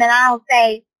at them and I'll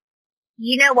say,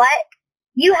 you know what?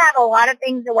 You have a lot of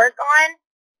things to work on,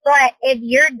 but if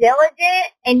you're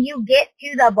diligent and you get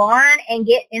to the barn and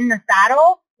get in the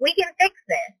saddle, we can fix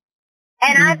this.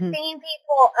 And I've seen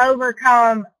people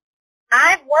overcome.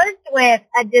 I've worked with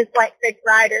a dyslexic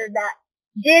rider that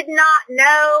did not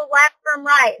know left from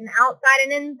right and outside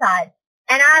and inside.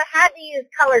 And I've had to use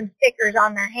colored stickers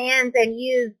on their hands and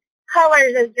use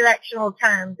colors as directional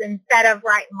terms instead of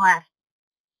right and left.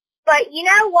 But you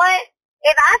know what?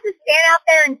 If I have to stand out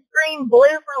there and scream blue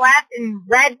for left and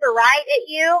red for right at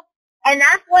you, and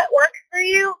that's what works for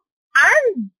you,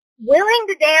 I'm willing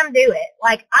to damn do it.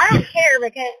 Like, I don't care,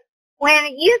 because when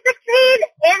you succeed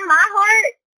in my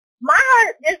heart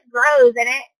just grows, and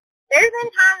there's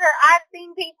been times where I've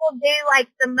seen people do like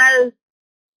the most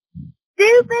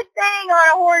stupid thing on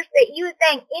a horse that you would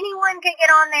think anyone could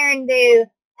get on there and do.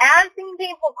 And I've seen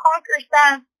people conquer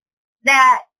stuff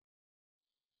that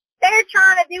they're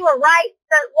trying to do walk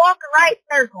a right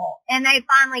circle, and they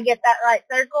finally get that right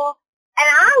circle. And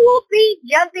I will be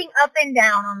jumping up and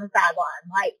down on the sideline.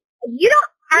 Like, you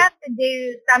don't have to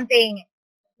do something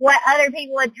what other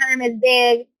people would term as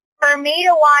big for me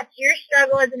to watch your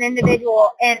struggle as an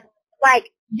individual and,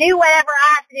 like, do whatever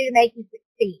I have to do to make you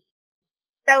succeed.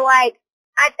 So, like,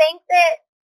 I think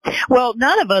that... Well,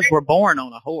 none of us were born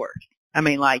on a horse. I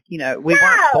mean, like, we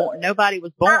weren't born. Nobody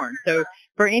was born. So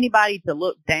for anybody to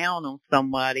look down on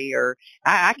somebody, or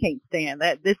I can't stand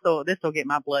that. This'll get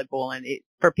my blood boiling.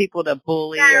 For people to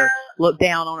bully or look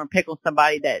down on or pick on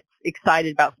somebody that's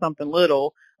excited about something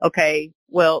little. Okay,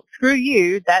 well, screw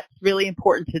you. That's really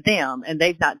important to them, and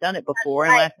they've not done it before.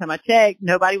 And last time I checked,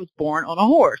 nobody was born on a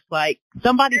horse. Like,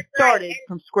 somebody started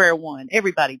from square one.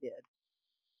 Everybody did.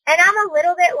 And I'm a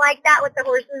little bit like that with the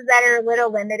horses that are a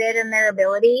little limited in their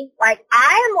ability. Like,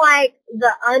 I am like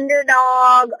the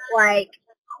underdog, like,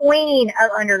 queen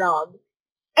of underdogs.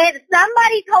 If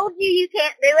somebody told you you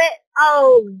can't do it,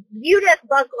 oh, you just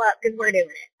buckle up because we're doing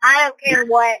it. I don't care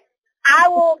what. I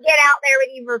will get out there with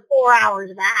you for 4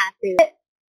 hours if I have to.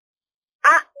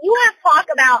 You want to talk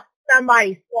about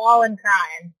somebody swallowing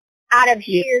crying out of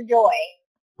sheer joy.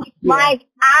 Yeah. Like,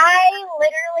 I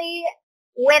literally,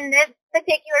 when this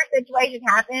particular situation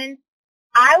happened,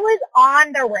 I was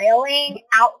on the railing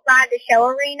outside the show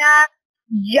arena,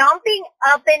 jumping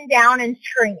up and down and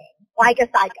screaming like a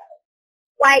psycho.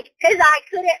 Like, 'cause I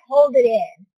couldn't hold it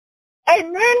in.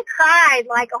 And then cried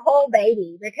like a whole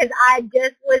baby because I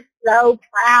just was so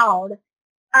proud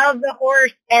of the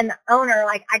horse and the owner.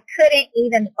 Like, I couldn't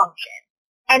even function.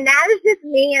 And that is just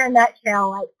me in a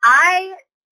nutshell. Like, and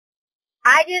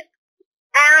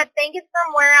I think it's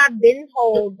from where I've been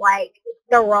told, like,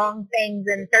 the wrong things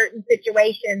in certain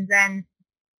situations. And,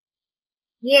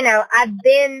 I've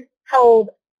been told,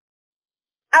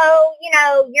 oh,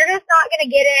 you're just not going to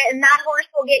get it, and that horse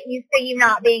will get used to you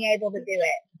not being able to do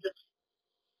it.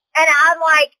 And I'm,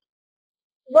 like,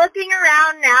 looking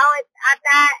around now at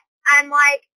that, I'm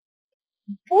like,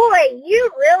 boy, you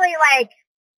really, like,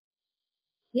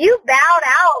 you bowed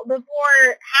out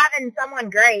before having someone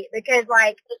great. Because,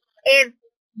 like, if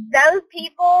those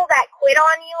people that quit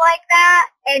on you like that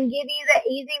and give you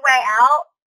the easy way out,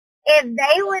 if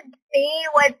they would see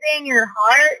what's in your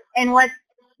heart and what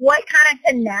kind of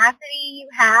tenacity you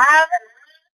have,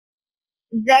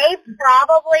 they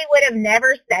probably would have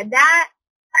never said that,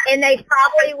 and they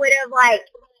probably would have, like,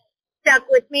 stuck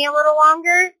with me a little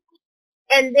longer.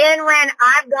 And then when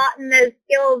I've gotten those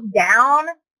skills down,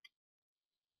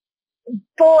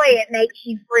 boy, it makes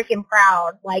you freaking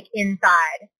proud, like,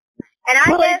 inside. And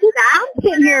I guess that's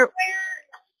sitting here.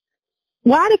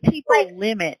 Why do people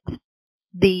limit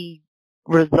the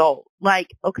result?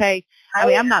 Like, okay, I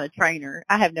mean, I'm not a trainer.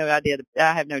 I have no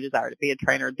desire to be a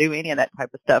trainer or do any of that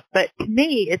type of stuff. But to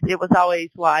me, it was always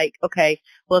like, okay,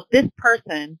 well, if this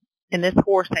person and this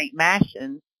horse ain't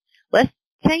mashing, let's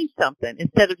change something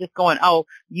instead of just going, oh,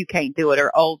 you can't do it,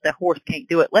 or oh, the horse can't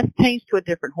do it. Let's change to a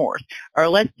different horse, or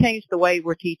let's change the way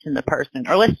we're teaching the person,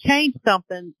 or let's change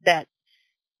something that's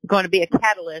going to be a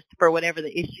catalyst for whatever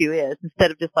the issue is,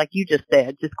 instead of just like you just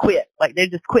said, just quit. Like, they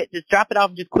just quit. Just drop it off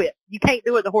and just quit. You can't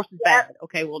do it. The horse is bad.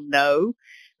 Okay, well, no,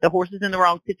 the horse is in the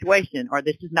wrong situation, or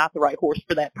this is not the right horse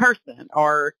for that person,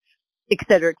 or et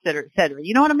cetera, et cetera, et cetera.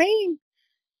 You know what I mean?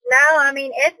 No, I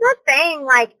mean, it's a thing.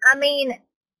 Like, I mean,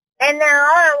 and there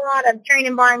are a lot of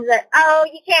training barns that, oh,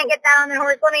 you can't get that on the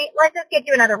horse. Let's just get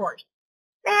you another horse.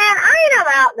 Man, I ain't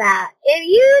about that. If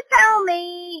you tell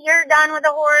me you're done with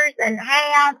the horse and,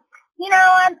 hey, I'm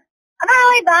not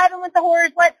really vibing with the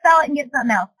horse, let's sell it and get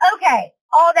something else. Okay,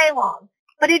 all day long.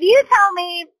 But if you tell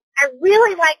me I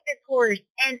really like this horse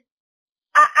and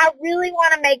I really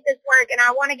want to make this work and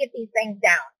I want to get these things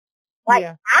down, like,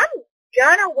 I'm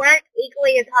gonna work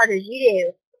equally as hard as you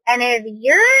do. And if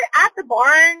you're at the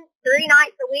barn 3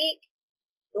 nights a week,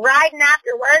 riding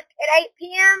after work at 8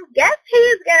 p.m., guess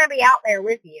who's going to be out there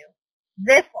with you?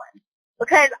 This one.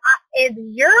 Because if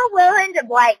you're willing to,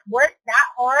 like, work that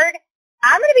hard,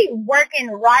 I'm going to be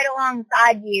working right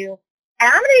alongside you, and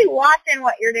I'm going to be watching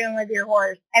what you're doing with your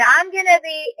horse. And I'm going to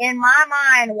be, in my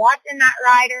mind, watching that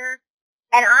rider,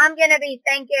 and I'm going to be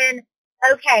thinking,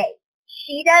 okay,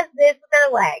 she does this with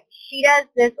her legs. She does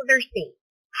this with her feet.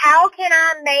 How can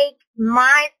I make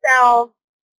myself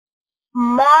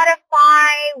modify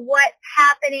what's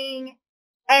happening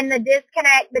and the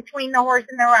disconnect between the horse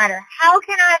and the rider? How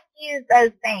can I fuse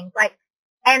those things? Like,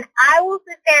 and I will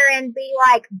sit there and be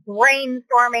like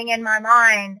brainstorming in my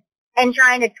mind and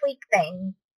trying to tweak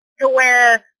things to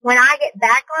where when I get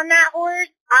back on that horse,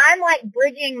 I'm like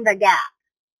bridging the gap.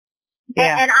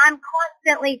 Yeah. And I'm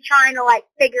constantly trying to like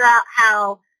figure out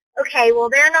how, okay, well,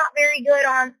 they're not very good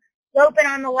on loping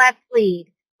on the left lead.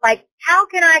 Like, how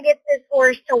can I get this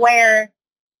horse to where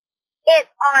it's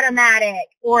automatic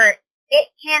or it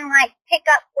can, like, pick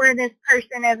up where this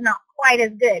person is not quite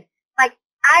as good? Like,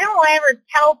 I don't ever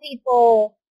tell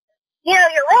people, you're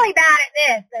really bad at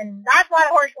this, and that's why the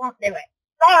horse won't do it.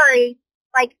 Sorry.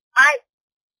 Like,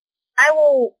 I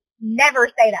will never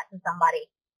say that to somebody.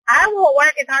 I will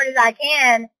work as hard as I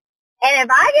can, and if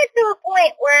I get to a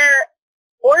point where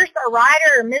horse or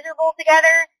rider are miserable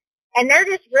together, and they're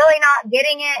just really not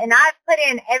getting it, and I've put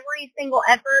in every single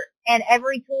effort and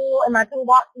every tool in my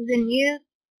toolbox is in use,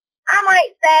 I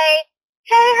might say,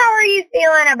 hey, how are you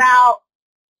feeling about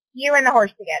you and the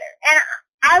horse together? And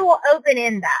I will open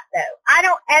in that, though. I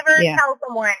don't ever tell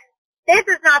someone, this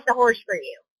is not the horse for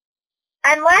you.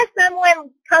 Unless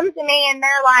someone comes to me and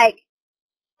they're like,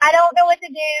 I don't know what to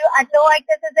do. I feel like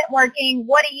this isn't working.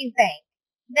 What do you think?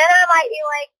 Then I might be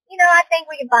like, I think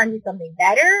we can find you something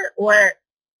better, or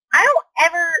I don't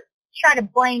ever try to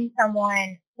blame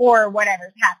someone for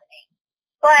whatever's happening.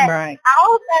 But I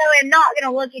also am not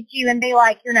going to look at you and be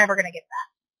like, you're never going to get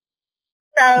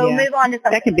that. So move on to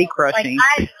something that can be else. crushing.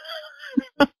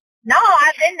 Like, no,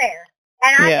 I've been there.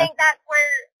 And I think that's where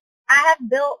I have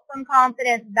built some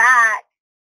confidence back.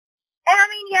 And I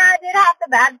mean, I did have the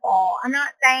bad fall. I'm not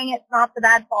saying it's not the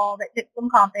bad fall that took some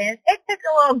confidence. It took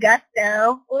a little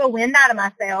gusto, a little wind out of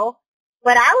my sail.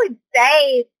 But I would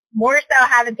say more so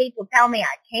having people tell me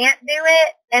I can't do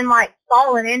it and like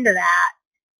falling into that.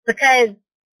 Because,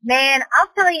 man, I'll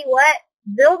tell you what,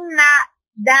 building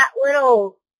that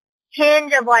little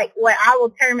hinge of like what I will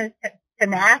term as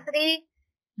tenacity,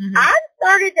 I've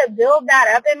started to build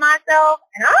that up in myself,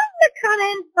 and I'm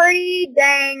becoming pretty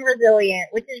dang resilient,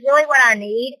 which is really what I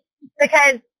need.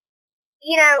 Because,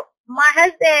 my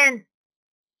husband,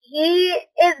 he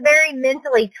is very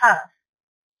mentally tough.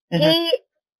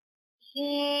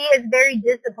 He is very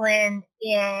disciplined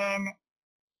in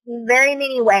very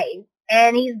many ways,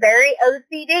 and he's very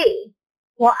OCD.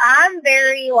 Well, I'm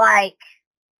very, like,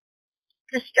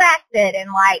 distracted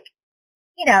and, like,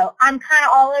 I'm kind of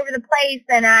all over the place,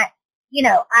 and I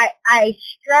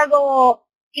struggle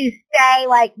to stay,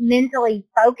 like, mentally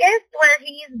focused, where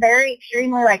he's very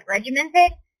extremely, like,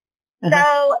 regimented.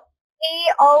 So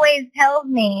he always tells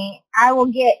me I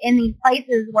will get in these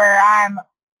places where I'm,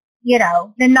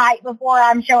 the night before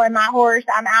I'm showing my horse,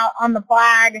 I'm out on the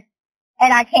flag,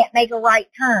 and I can't make a right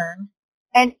turn.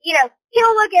 And,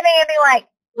 he'll look at me and be like,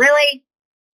 really?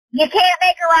 You can't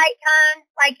make a right turn.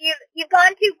 Like, you've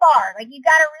gone too far. Like, you've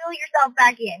got to reel yourself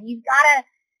back in. You've got to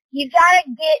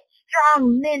get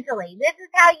strong mentally. This is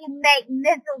how you make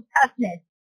mental toughness.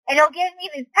 And he'll give me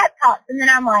these pep talks, and then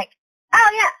I'm like, oh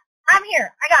yeah, I'm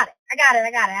here. I got it.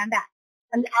 I'm back.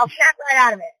 I'll snap right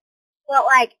out of it. But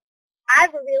like,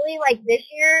 I've really, like, this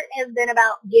year has been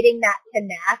about getting that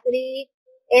tenacity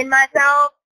in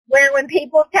myself, where when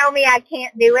people tell me I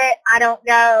can't do it, I don't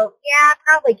go, yeah, I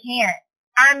probably can't.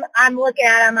 I'm looking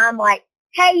at them, I'm like,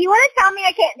 hey, you want to tell me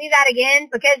I can't do that again?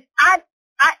 Because I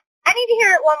need to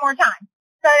hear it one more time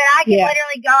so that I can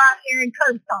literally go out here and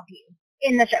curb stomp you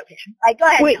in the show pen. Like, go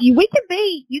ahead. You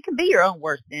can be your own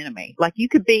worst enemy. Like, you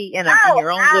could be in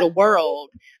your own little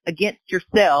world against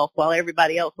yourself, while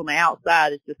everybody else on the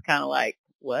outside is just kind of like,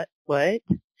 what? But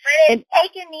it's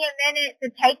taken me a minute to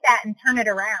take that and turn it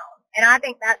around. And I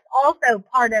think that's also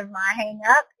part of my hang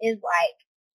up is like,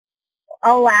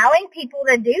 allowing people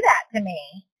to do that to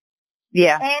me.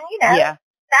 Yeah. And,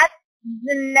 that's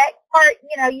the next part.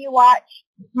 You watch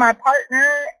my partner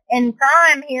in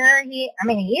crime here.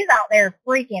 He's out there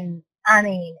freaking,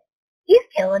 he's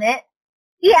killing it.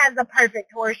 He has the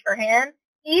perfect horse for him.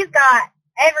 He's got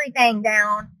everything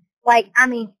down.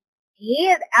 He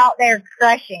is out there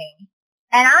crushing.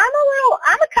 And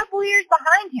I'm a couple years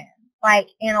behind him,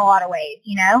 in a lot of ways,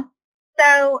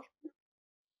 So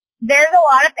there's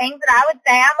a lot of things that I would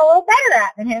say I'm a little better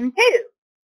at than him too.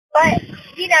 But,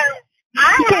 you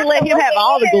can't let him have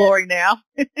all the glory now.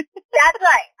 That's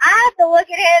right. I have to look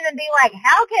at him and be like,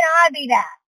 how can I be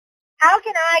that? How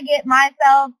can I get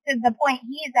myself to the point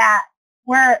he's at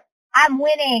where I'm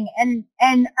winning and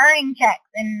earning checks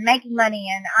and making money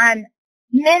and I'm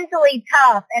mentally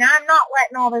tough and I'm not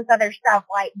letting all this other stuff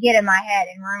get in my head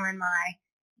and ruin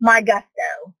my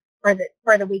gusto for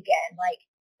the weekend.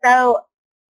 So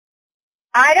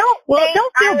I don't. Well,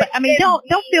 don't feel bad.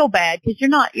 Don't feel bad because you're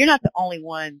not the only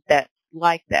one that's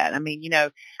like that. Absolutely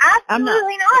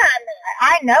not.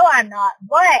 I know I'm not,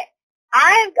 but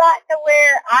I've got to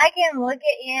where I can look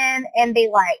at him and be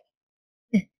like,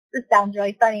 this sounds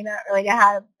really funny, not really know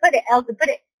how to put it,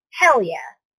 hell yeah.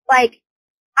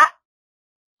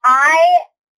 I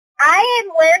am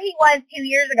where he was 2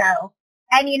 years ago.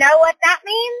 And you know what that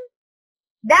means?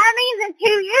 That means in 2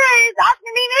 years, that's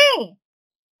going to be me.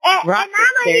 And that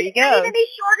might even be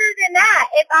shorter than that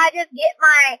if I just get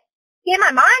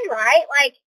my mind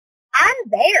right. I'm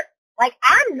there.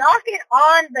 I'm knocking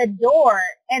on the door.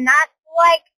 And that's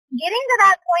getting to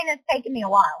that point has taken me a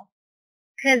while.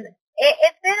 Cause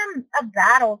it's been a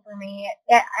battle for me.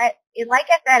 Like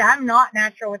I said, I'm not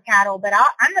natural with cattle, but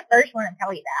I'm the first one to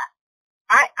tell you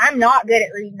that. I'm not good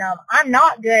at reading them. I'm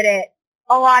not good at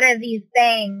a lot of these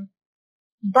things.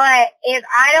 But if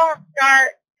I don't start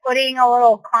putting a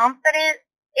little confidence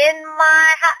in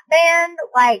my band,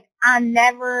 I'll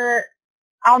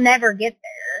never get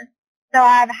there. So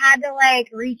I've had to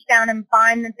reach down and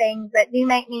find the things that do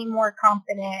make me more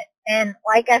confident. And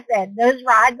like I said, those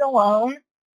rides alone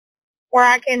where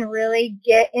I can really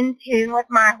get in tune with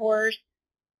my horse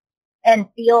and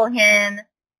feel him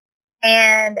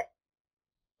and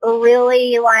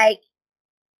really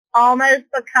almost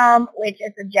become, which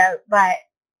is a joke, but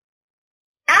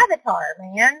avatar,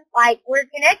 man. We're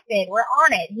connected. We're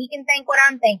on it. He can think what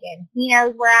I'm thinking. He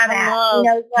knows where I'm at. Love he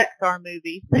knows what Pixar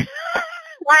movies.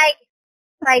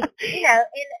 and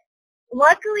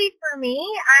luckily for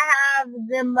me, I have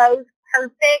the most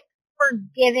perfect,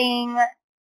 forgiving,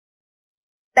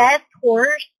 best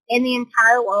horse in the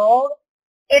entire world.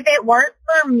 If it weren't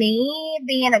for me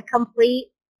being a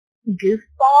complete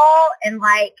goofball and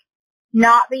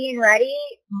not being ready,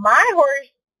 my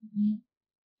horse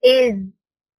is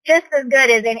just as good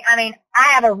as any. I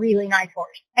have a really nice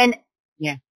horse, and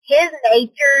yeah, his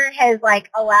nature has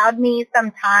allowed me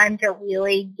some time to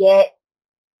really get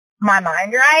my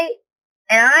mind right.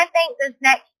 And I think this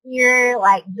next year,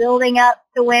 building up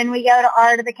to when we go to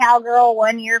Art of the Cowgirl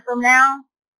 1 year from now,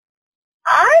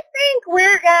 I think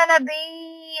we're gonna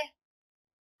be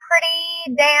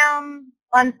pretty damn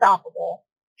unstoppable.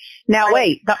 Now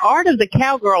wait, the Art of the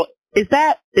Cowgirl, is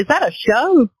that a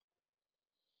show?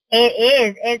 It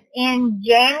is. It's in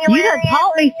January. You done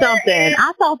taught me something.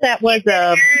 I thought that was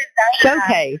a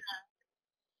showcase.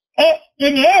 It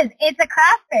is. It's a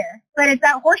craft fair, but it's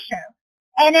a horse show.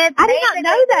 And I did not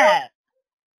know that.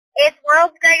 It's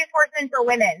World's Greatest Horseman for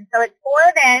Women. So it's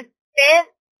 4 events: fence,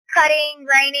 cutting,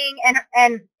 reining,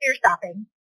 and steer stopping.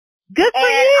 Good for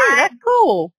you. That's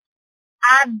cool.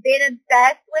 I've been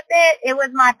obsessed with it. It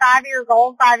was my 5-year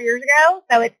goal 5 years ago,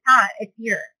 so it's time. It's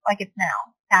here. It's now.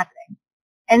 It's happening.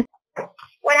 And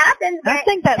what happens? I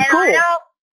think that's cool.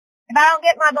 If I don't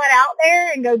get my butt out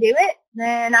there and go do it,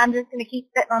 then I'm just going to keep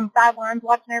sitting on the sidelines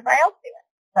watching everybody else do it.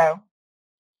 So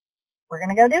we're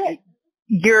going to go do it.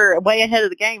 You're way ahead of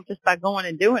the game just by going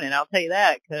and doing it. I'll tell you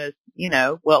that because,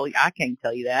 I can't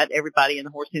tell you that. Everybody in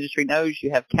the horse industry knows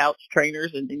you have couch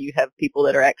trainers and then you have people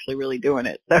that are actually really doing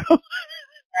it. So.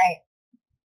 Right.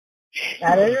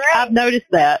 That is right. I've noticed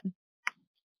that.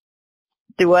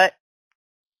 Do what?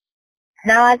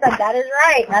 No, I said that is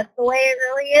right. That's the way it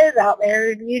really is out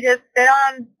there. If you just sit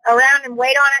around and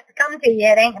wait on it to come to you,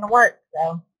 it ain't going to work.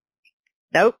 So.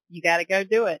 Nope. You got to go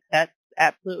do it. That's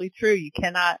absolutely true. You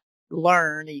cannot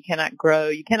learn, you cannot grow,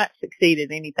 you cannot succeed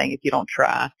at anything if you don't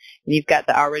try. And you've got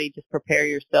to already just prepare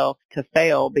yourself to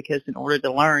fail because in order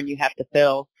to learn, you have to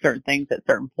fail certain things at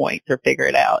certain points or figure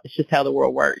it out. It's just how the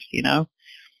world works,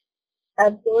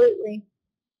 Absolutely.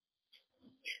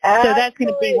 So that's going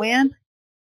to be when?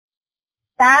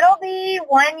 That'll be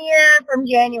 1 year from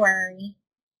January.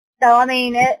 So,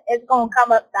 it's going to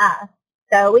come up fast.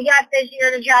 So we got this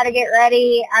year to try to get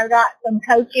ready. I've got some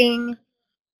coaching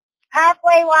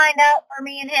halfway lined up for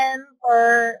me and him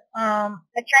for a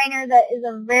trainer that is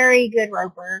a very good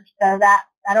roper. So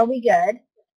that'll be good.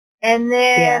 And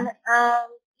then,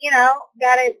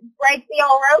 gotta break the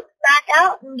old ropes back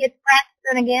out and get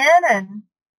practicing again and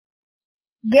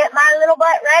get my little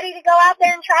butt ready to go out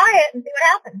there and try it and see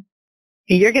what happens.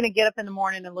 You're going to get up in the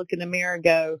morning and look in the mirror and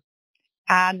go,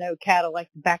 I know cattle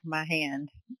like the back of my hand.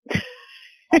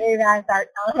 I gotta start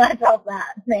telling myself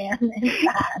that, man.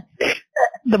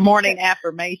 The morning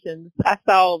affirmations. I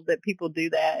saw that people do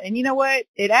that. And you know what?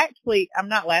 I'm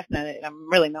not laughing at it.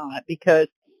 I'm really not, because,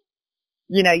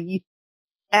 you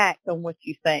act on what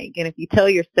you think. And if you tell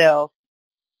yourself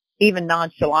even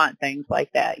nonchalant things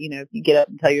like that, if you get up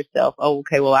and tell yourself, oh,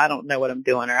 okay, well, I don't know what I'm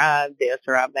doing, or I'm this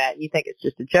or I'm that, and you think it's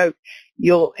just a joke,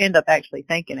 you'll end up actually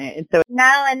thinking it. And so,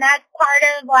 no, and that's part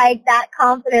of like that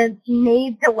confidence you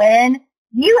need to win.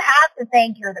 You have to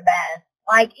think you're the best.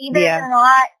 Like, even if you're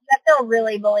not, you have to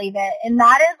really believe it. And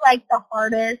that is like that's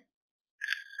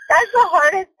the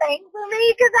hardest thing for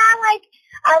me, because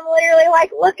I'm literally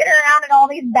like looking around at all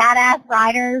these badass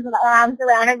riders that I'm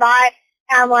surrounded by,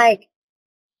 and I'm like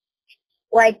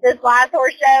this last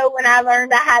horse show when I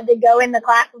learned I had to go in the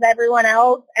class with everyone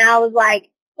else, and I was like,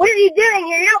 what are you doing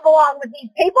here? You don't belong with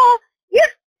these people. You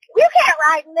can't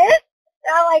ride in this.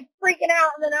 And I'm like freaking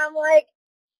out, and then I'm like,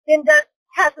 then just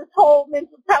has this whole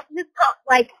mental toughness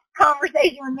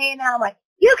conversation with me, and now I'm like,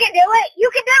 you can do it.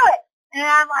 You can do it. And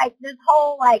I'm like, this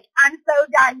whole, I'm so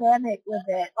dynamic with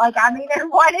it. I'm either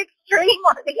one extreme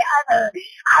or the other.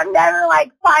 I'm never,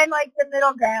 find, the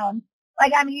middle ground.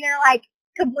 I'm either,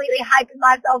 completely hyping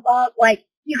myself up,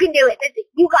 you can do it.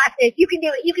 You got this. You can do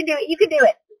it. You can do it. You can do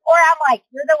it. Or I'm like,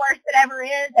 you're the worst that ever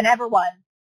is and ever was.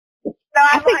 So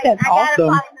I'm I think that's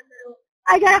awesome.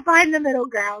 I gotta find the middle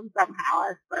ground somehow,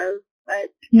 I suppose.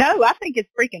 But no, I think it's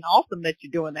freaking awesome that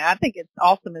you're doing that. I think it's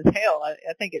awesome as hell.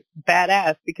 I think it's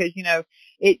badass, because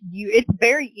it's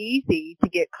very easy to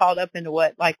get caught up into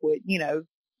what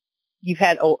you've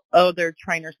had other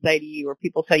trainers say to you, or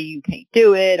people tell you can't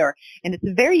do it, and it's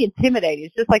very intimidating.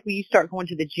 It's just like when you start going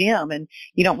to the gym and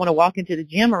you don't want to walk into the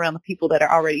gym around the people that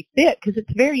are already fit, because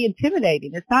it's very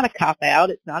intimidating. It's not a cop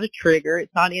out. It's not a trigger.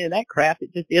 It's not any of that crap.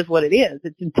 It just is what it is.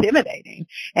 It's intimidating.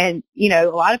 And, a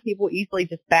lot of people easily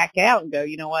just back out and go,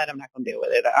 you know what? I'm not going to deal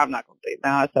with it. I'm not going to do it.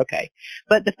 No, it's okay.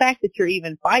 But the fact that you're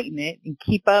even fighting it and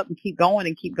keep up and keep going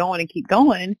and keep going and keep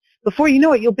going, before you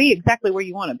know it, you'll be exactly where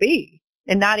you want to be.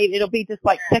 And not even, it'll be just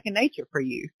like second nature for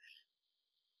you.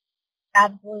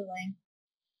 Absolutely.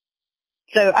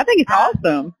 So I think it's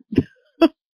awesome.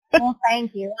 Well,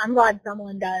 thank you. I'm glad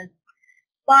someone does.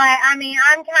 But, I'm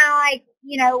kind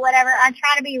of whatever. I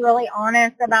try to be really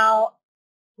honest about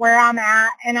where I'm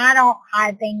at, and I don't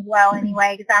hide things well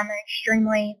anyway, because I'm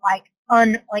extremely, I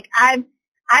do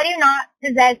not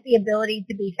possess the ability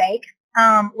to be fake,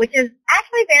 which is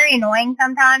actually very annoying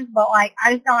sometimes, but, I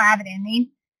just don't have it in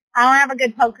me. I don't have a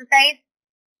good poker face.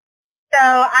 So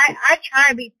I try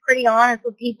to be pretty honest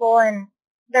with people, and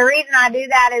the reason I do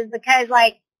that is because,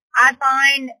 I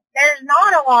find there's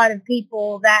not a lot of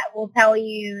people that will tell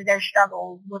you their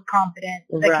struggles with confidence,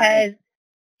 because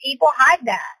people hide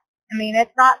that.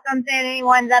 It's not something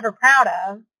anyone's ever proud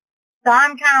of. So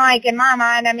I'm kind of in my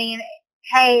mind,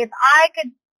 hey, if I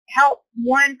could help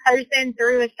one person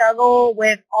through a struggle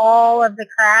with all of the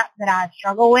crap that I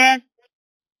struggle with,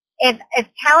 if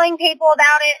telling people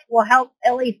about it will help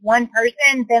at least one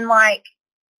person, then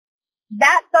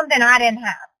that's something I didn't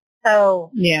have.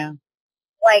 So yeah,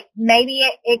 maybe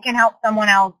it can help someone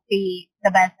else be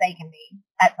the best they can be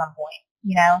at some point,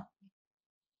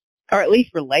 or at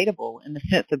least relatable, in the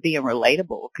sense of being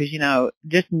relatable, because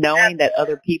just knowing that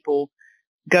other people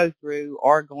go through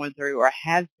or are going through or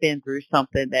have been through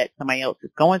something that somebody else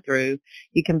is going through,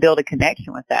 you can build a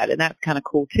connection with that. And that's kind of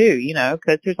cool too,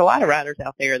 because there's a lot of riders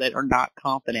out there that are not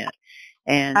confident.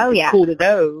 And it's cool to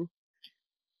know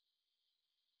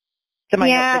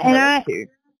somebody else can relate to.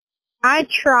 I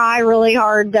try really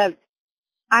hard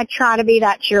I try to be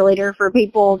that cheerleader for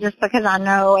people, just because I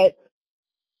know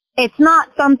it's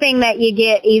not something that you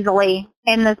get easily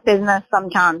in this business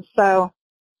sometimes. So,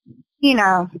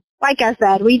 like I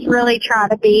said, we really try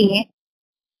to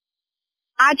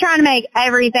I try to make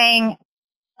everything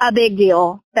a big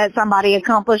deal that somebody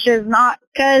accomplishes, not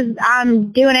because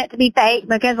I'm doing it to be fake,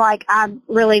 because I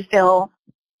really feel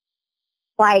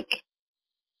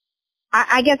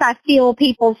I guess I feel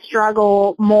people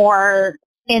struggle more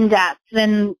in depth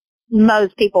than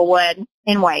most people would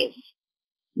in ways.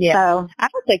 Yeah. So I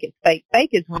don't think it's fake.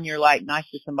 Fake is when you're like nice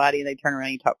to somebody and they turn around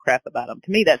and you talk crap about them.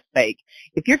 To me, that's fake.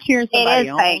 If you're cheering somebody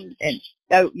on, fake. and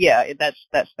oh yeah, that's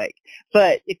fake.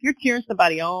 But if you're cheering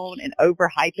somebody on and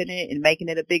overhyping it and making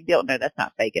it a big deal, no, that's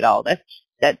not fake at all. That's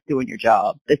doing your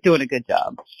job. That's doing a good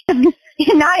job.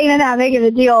 Not even that big of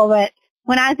a deal, but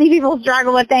when I see people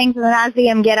struggle with things and then I see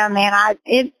them get them, man,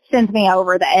 it sends me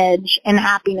over the edge in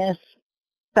happiness.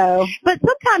 So, but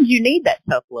sometimes you need that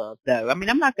self-love, though. I mean,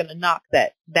 I'm not going to knock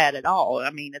that at all. I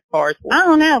mean, as far as I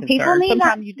don't know, people need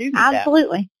sometimes that. you do need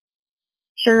absolutely. That.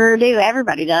 Sure do.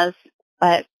 Everybody does.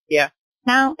 But yeah,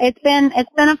 no, it's been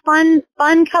a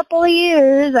fun couple of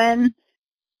years, and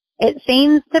it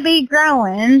seems to be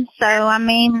growing. So, I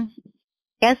mean,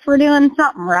 guess we're doing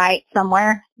something right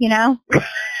somewhere, you know.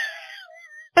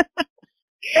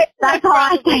 That's all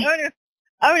I think.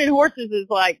 Owning horses is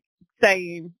like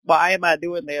saying, why am I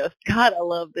doing this? God, I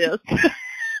love this.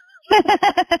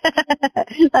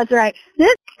 That's right.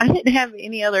 I didn't have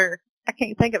I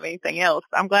can't think of anything else.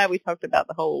 I'm glad we talked about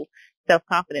the whole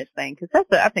self-confidence thing because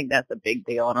I think that's a big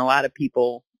deal. And a lot of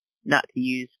people, not to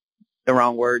use the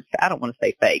wrong words, I don't want to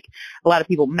say fake. A lot of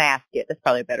people mask it. That's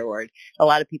probably a better word. A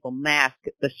lot of people mask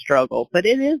the struggle, but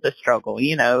it is a struggle.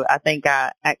 You know, I think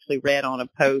I actually read on a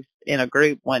post in a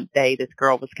group one day, this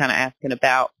girl was kind of asking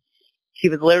about, she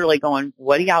was literally going,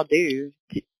 what do y'all do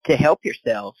to help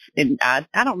yourself? And I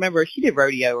don't remember, she did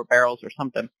rodeo or barrels or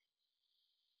something.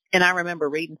 And I remember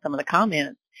reading some of the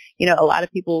comments, you know, a lot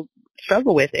of people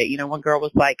struggle with it. You know, one girl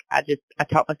was like, I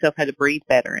taught myself how to breathe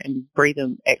better and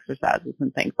breathing exercises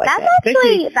and things like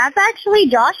that. That's actually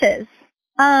Josh's.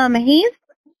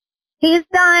 He's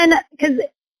done, cause,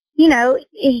 you know,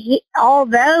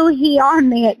 although he on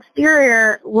the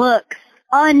exterior looks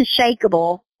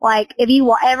unshakable, like if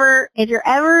you ever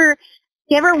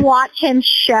watch him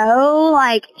show,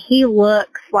 like he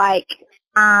looks like,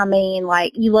 I mean,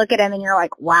 like you look at him and you're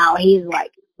like, wow, he's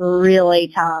like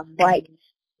really tough. Like,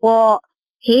 well,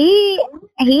 he's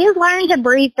learned to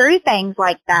breathe through things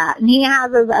like that, and he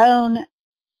has his own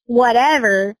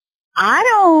whatever. I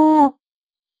don't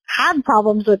have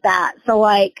problems with that. So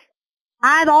like,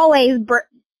 I've always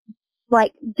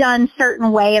done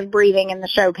certain way of breathing in the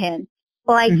show pen.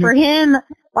 Like for him,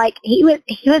 like he would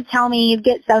tell me he'd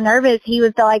get so nervous he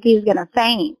would feel like he was gonna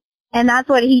faint, and that's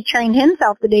what he trained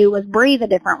himself to do, was breathe a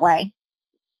different way.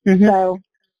 So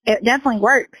it definitely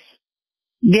works.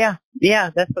 Yeah,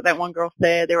 that's what that one girl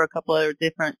said. There were a couple of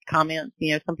different comments.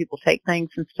 You know, some people take things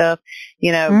and stuff.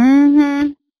 You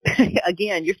know,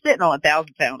 again, you're sitting on a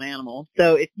 1,000-pound animal,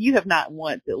 so if you have not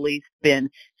once at least been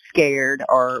scared at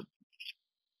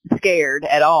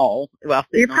all, well,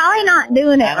 you're probably not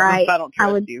doing it right.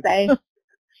 I would say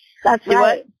that's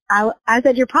right. I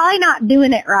said you're probably not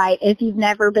doing it right if you've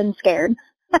never been scared.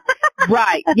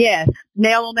 Right. Yes.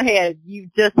 Nail on the head. You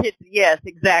just hit. Yes,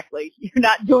 exactly. You're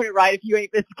not doing it right if you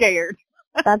ain't been scared.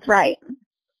 That's right.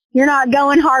 You're not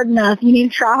going hard enough. You need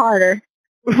to try harder.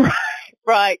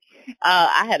 Right.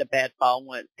 I had a bad fall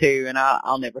once too, and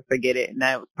I'll never forget it. And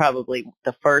that was probably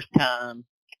the first time.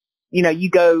 You know, you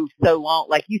go so long,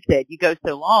 like you said, you go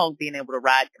so long being able to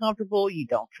ride comfortable. You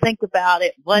don't think about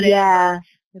it. Whatever. Yeah.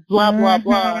 Blah blah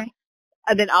blah.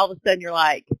 And then all of a sudden you're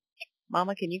like,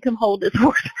 Mama, can you come hold this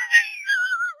horse?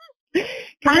 I'm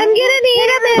gonna need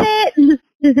a minute.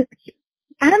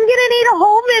 I'm gonna need a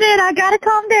whole minute. I gotta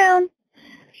calm down.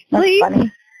 Please. That's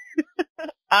funny.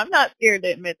 I'm not scared to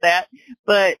admit that,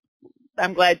 but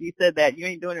I'm glad you said that. You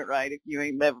ain't doing it right if you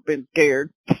ain't never been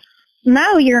scared.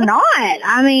 No, you're not.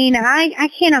 I mean, I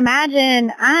can't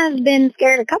imagine. I've been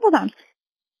scared a couple times.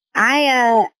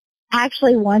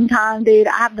 Actually one time, dude,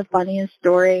 I have the funniest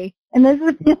story. And this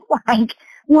is just like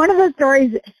one of the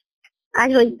stories.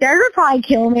 Actually, Derek would probably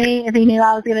kill me if he knew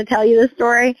I was going to tell you this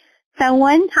story. So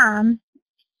one time,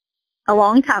 a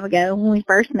long time ago when we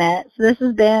first met, so this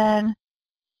has been,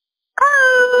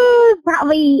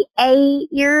 probably 8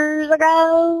 years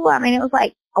ago. I mean, it was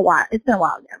like a while. It's been a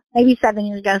while ago. Maybe 7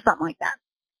 years ago, something like that.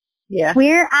 Yeah.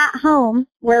 We're at home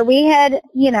where we had,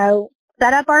 you know,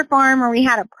 set up our farm where we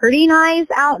had a pretty nice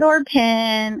outdoor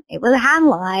pen. It had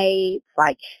lights.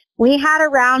 Like, we had a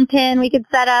round pen we could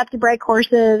set up to break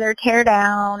horses or tear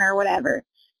down or whatever.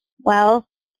 Well,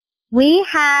 we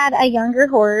had a younger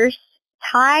horse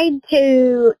tied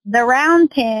to the round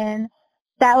pen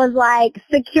that was like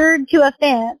secured to a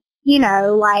fence, you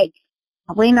know, like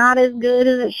probably not as good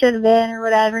as it should have been or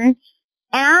whatever. And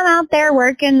I'm out there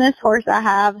working this horse I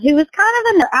have who was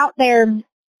kind of out there,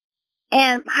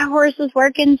 and my horse was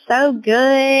working so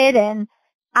good, and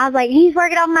I was like, he's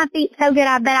working on my feet so good,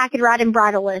 I bet I could ride him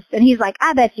bridleless. And he's like,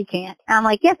 I bet you can't. And I'm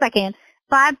like, yes, I can.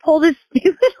 So I pulled his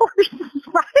stupid horse's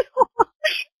bridle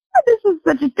This is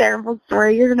such a terrible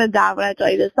story. You're going to die when I tell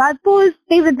you this. So I pull this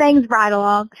stupid thing's bridle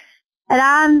off, and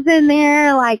I'm sitting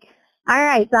there like, all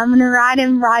right, so I'm going to ride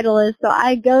him bridleless. So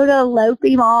I go to lope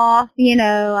him off,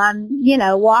 I'm,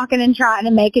 walking and trying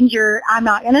and making sure I'm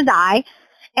not going to die.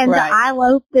 And Right. so I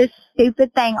lope this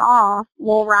stupid thing off.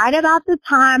 Well, right about the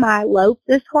time I lope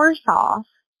this horse off,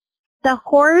 the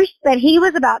horse that he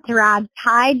was about to ride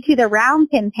tied to the round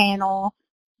pin panel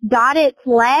got its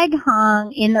leg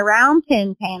hung in the round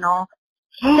pin panel,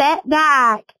 set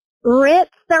back,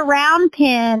 rips the round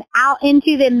pin out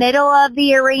into the middle of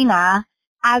the arena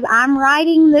as I'm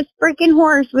riding this freaking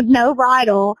horse with no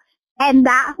bridle, and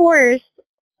that horse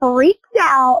freaks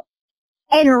out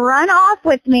and run off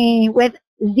with me with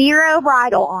zero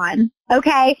bridle on.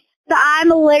 Okay? So I'm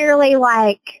literally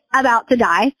like about to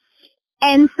die.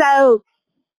 And so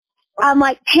I'm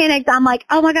like panicked. I'm like,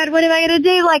 oh my God, what am I going to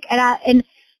do? Like, and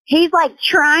he's like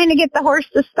trying to get the horse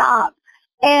to stop.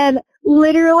 And I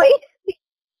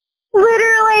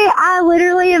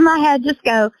literally in my head just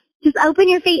go, just open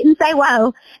your feet and say,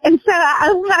 whoa. And so I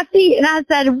opened my feet and I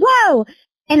said, whoa.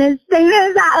 And as soon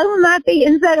as I opened my feet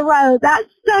and said, whoa, that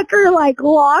sucker like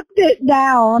locked it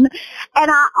down. And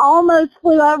I almost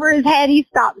flew over his head. He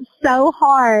stopped so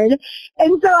hard.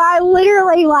 And so I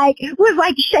literally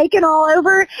was shaking all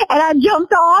over, and I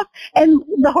jumped off, and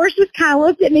the horse just kind of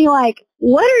looked at me like,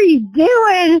 what are you doing?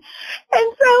 And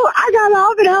so I got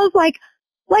off, and I was like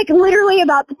literally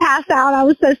about to pass out. I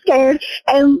was so scared.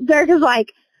 And Dirk was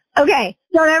like, okay,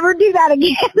 don't ever do that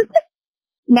again.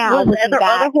 Now, was the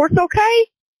other horse okay?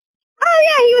 Oh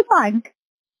yeah, he was fine.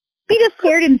 He just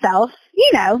scared himself,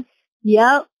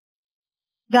 Yep.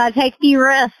 Gotta take a few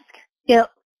risks. Get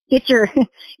your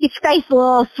face a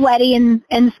little sweaty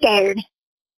and scared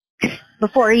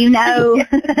before you know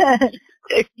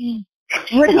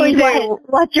really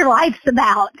what your life's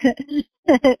about.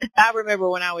 I remember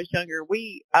when I was younger,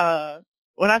 we,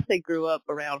 when I say grew up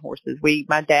around horses,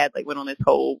 my dad went on this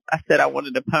whole, I said I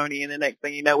wanted a pony, and the next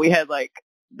thing you know, we had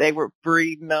they were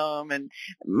breeding them, and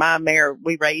my mare,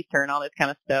 we raised her and all this kind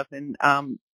of stuff. And,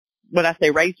 when I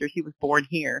say raised her, she was born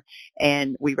here,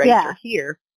 and we raised her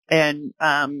here, and,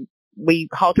 we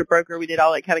halter broke her, we did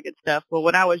all that kind of good stuff. Well,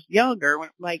 when I was younger,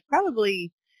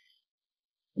 probably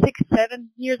 6, 7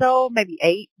 years old, maybe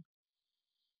 8,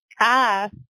 I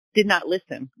did not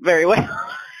listen very well.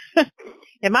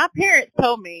 And my parents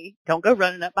told me, don't go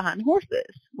running up behind horses.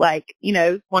 One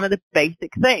of the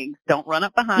basic things, don't run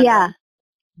up behind them.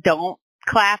 Don't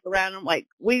clap around them.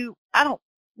 We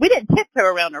didn't tiptoe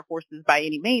around our horses by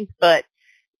any means, but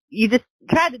you just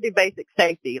tried to do basic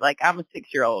safety. I'm a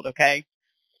 6-year-old, okay?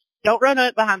 Don't run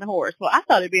up behind the horse. Well, I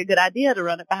thought it'd be a good idea to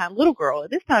run up behind a little girl. At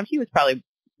this time, she was probably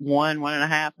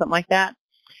 1.5, something like that.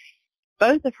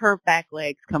 Both of her back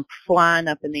legs come flying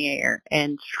up in the air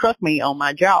and struck me on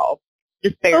my jaw,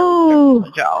 just barely struck me on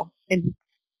the jaw, and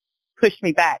pushed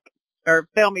me back, or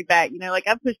fell me back,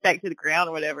 I pushed back to the ground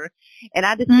or whatever. And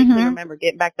I distinctly remember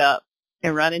getting back up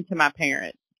and running to my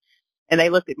parents. And they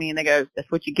looked at me and they go,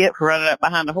 that's what you get for running up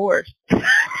behind a horse.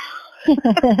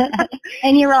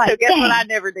 And you're like, so guess what I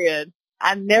never did?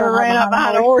 I never ran up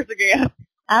behind a horse again.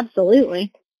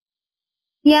 Absolutely.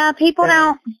 Yeah,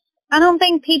 I don't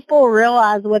think people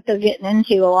realize what they're getting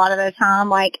into a lot of the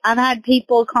time. I've had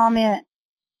people comment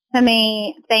to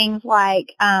me things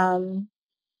like,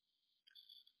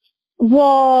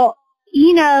 well,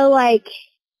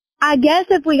 I guess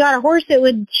if we got a horse, it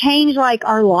would change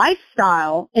our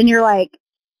lifestyle. And you're like,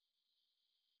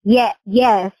 yes,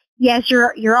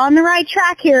 you're on the right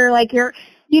track here.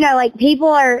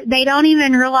 People they don't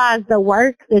even realize the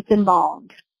work that's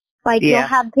involved. You'll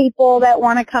have people that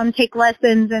want to come take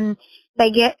lessons, and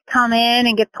they come in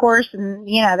and get the horse, and,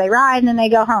 they ride and then they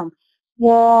go home.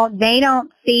 Well, they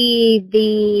don't see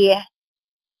the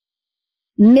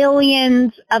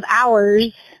millions of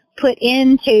hours put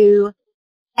into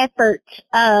effort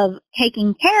of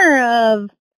taking care of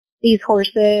these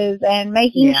horses and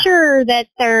making sure that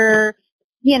they're,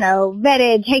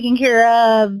 vetted, taken care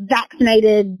of,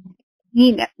 vaccinated,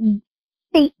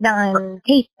 feet done,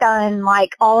 teeth done,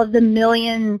 all of the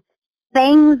million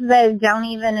things that don't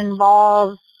even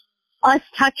involve us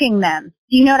touching them.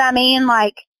 Do you know what I mean?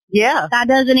 That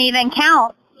doesn't even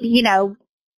count,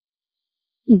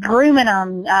 grooming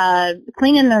them,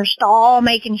 cleaning their stall,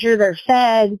 making sure they're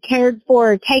fed, cared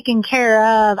for, taken care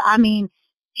of. I mean,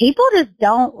 people just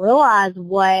don't realize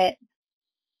what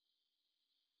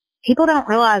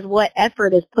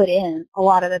effort is put in a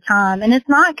lot of the time. And it's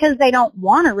not because they don't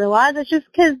want to realize, it's just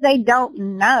because they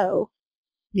don't know.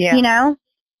 Yeah.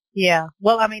 Yeah.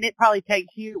 Well, it probably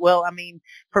takes you,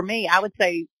 for me, I would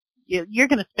say you're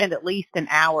going to spend at least an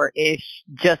hour-ish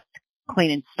just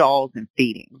cleaning stalls and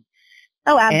feeding.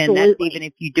 Oh, And absolutely. that's even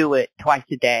if you do it twice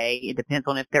a day. It depends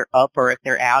on if they're up or if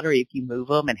they're out or if you move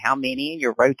them and how many and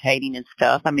you're rotating and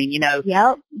stuff. I mean,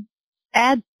 Yep.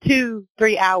 add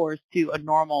 2-3 hours to a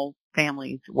normal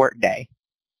family's work day.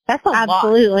 That's a lot.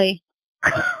 Absolutely.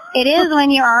 It is when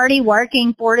you're already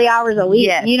working 40 hours a week.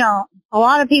 Yes. A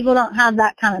lot of people don't have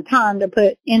that kind of time to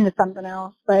put into something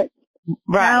else, but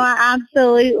Right. no, I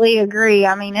absolutely agree.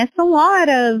 I mean, it's a lot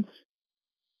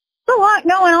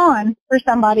going on for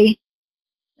somebody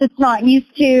that's not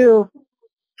used to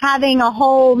having a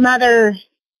whole nother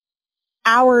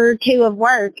hour or two of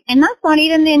work. And that's not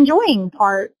even the enjoying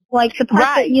part. Like the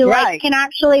part that you can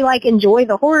actually enjoy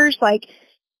the horse. Like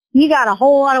you got a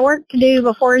whole lot of work to do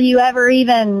before you ever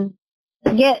even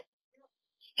get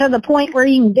to the point where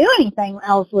you can do anything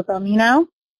else with them, Yeah.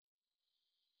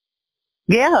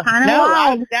 Kinda No,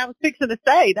 wild. I was fixing to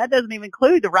say, that doesn't even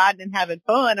include the riding and having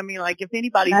fun. I mean, if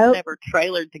anybody's never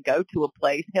trailered to go to a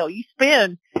place, hell, you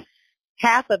spend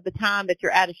half of the time that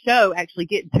you're at a show actually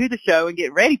getting to the show and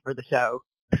getting ready for the show.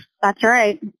 That's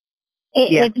right.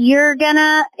 If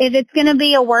it's gonna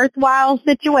be a worthwhile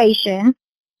situation,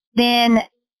 then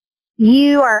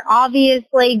you are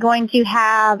obviously going to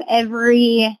have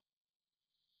every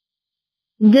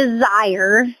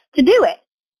desire to do it.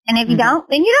 And if you don't,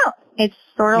 then you don't. It's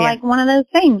sort of like one of those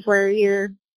things where you're,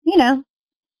 it's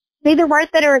either worth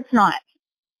it or it's not.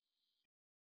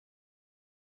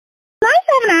 Nice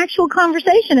to have an actual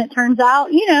conversation, it turns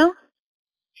out, Nobody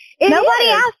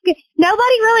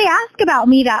really asked about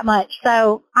me that much.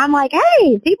 So I'm like,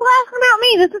 hey, people asking about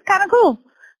me. This is kind of cool.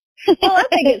 Well, I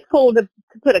think it's cool to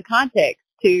put a context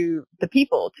to the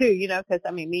people too, because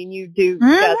me and you do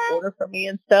guys order from me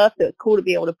and stuff. So it's cool to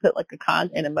be able to put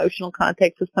an emotional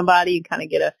context with somebody and kind of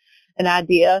get an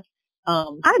idea.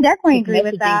 I definitely agree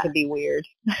with that. Messaging can be weird.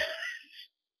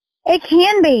 It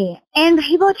can be, and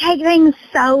people take things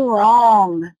so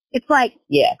wrong. It's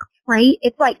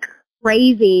it's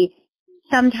crazy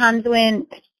sometimes when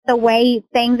the way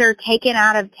things are taken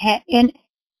out of and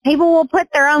people will put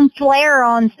their own flair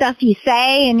on stuff you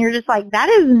say, and you're just like, that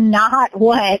is not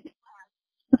what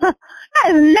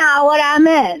I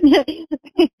meant.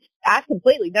 I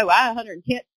completely know. I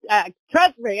 110.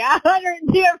 Trust me, I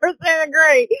 110%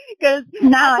 agree.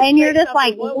 And you're just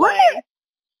like, what?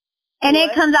 And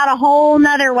it comes out a whole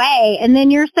nother way, and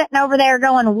then you're sitting over there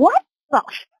going, what the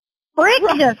frick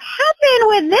just happened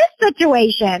with this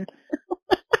situation?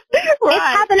 It's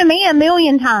happened to me a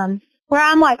million times where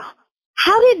I'm like,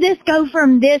 how did this go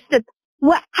from this to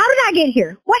what? How did I get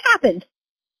here? What happened?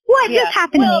 What just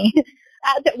happened to me?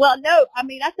 No,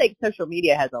 I think social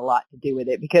media has a lot to do with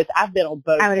it because I've been on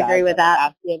both sides. I would agree with that.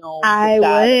 I've been on I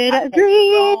would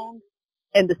agree.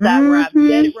 And the side where I've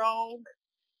said it wrong.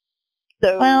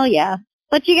 So, well, yeah.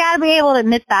 But you got to be able to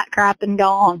admit that crap and go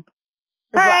on.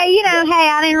 All right, hey,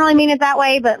 I didn't really mean it that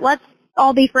way, but let's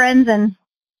all be friends and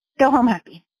go home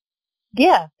happy.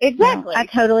 Yeah, exactly. I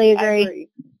totally agree.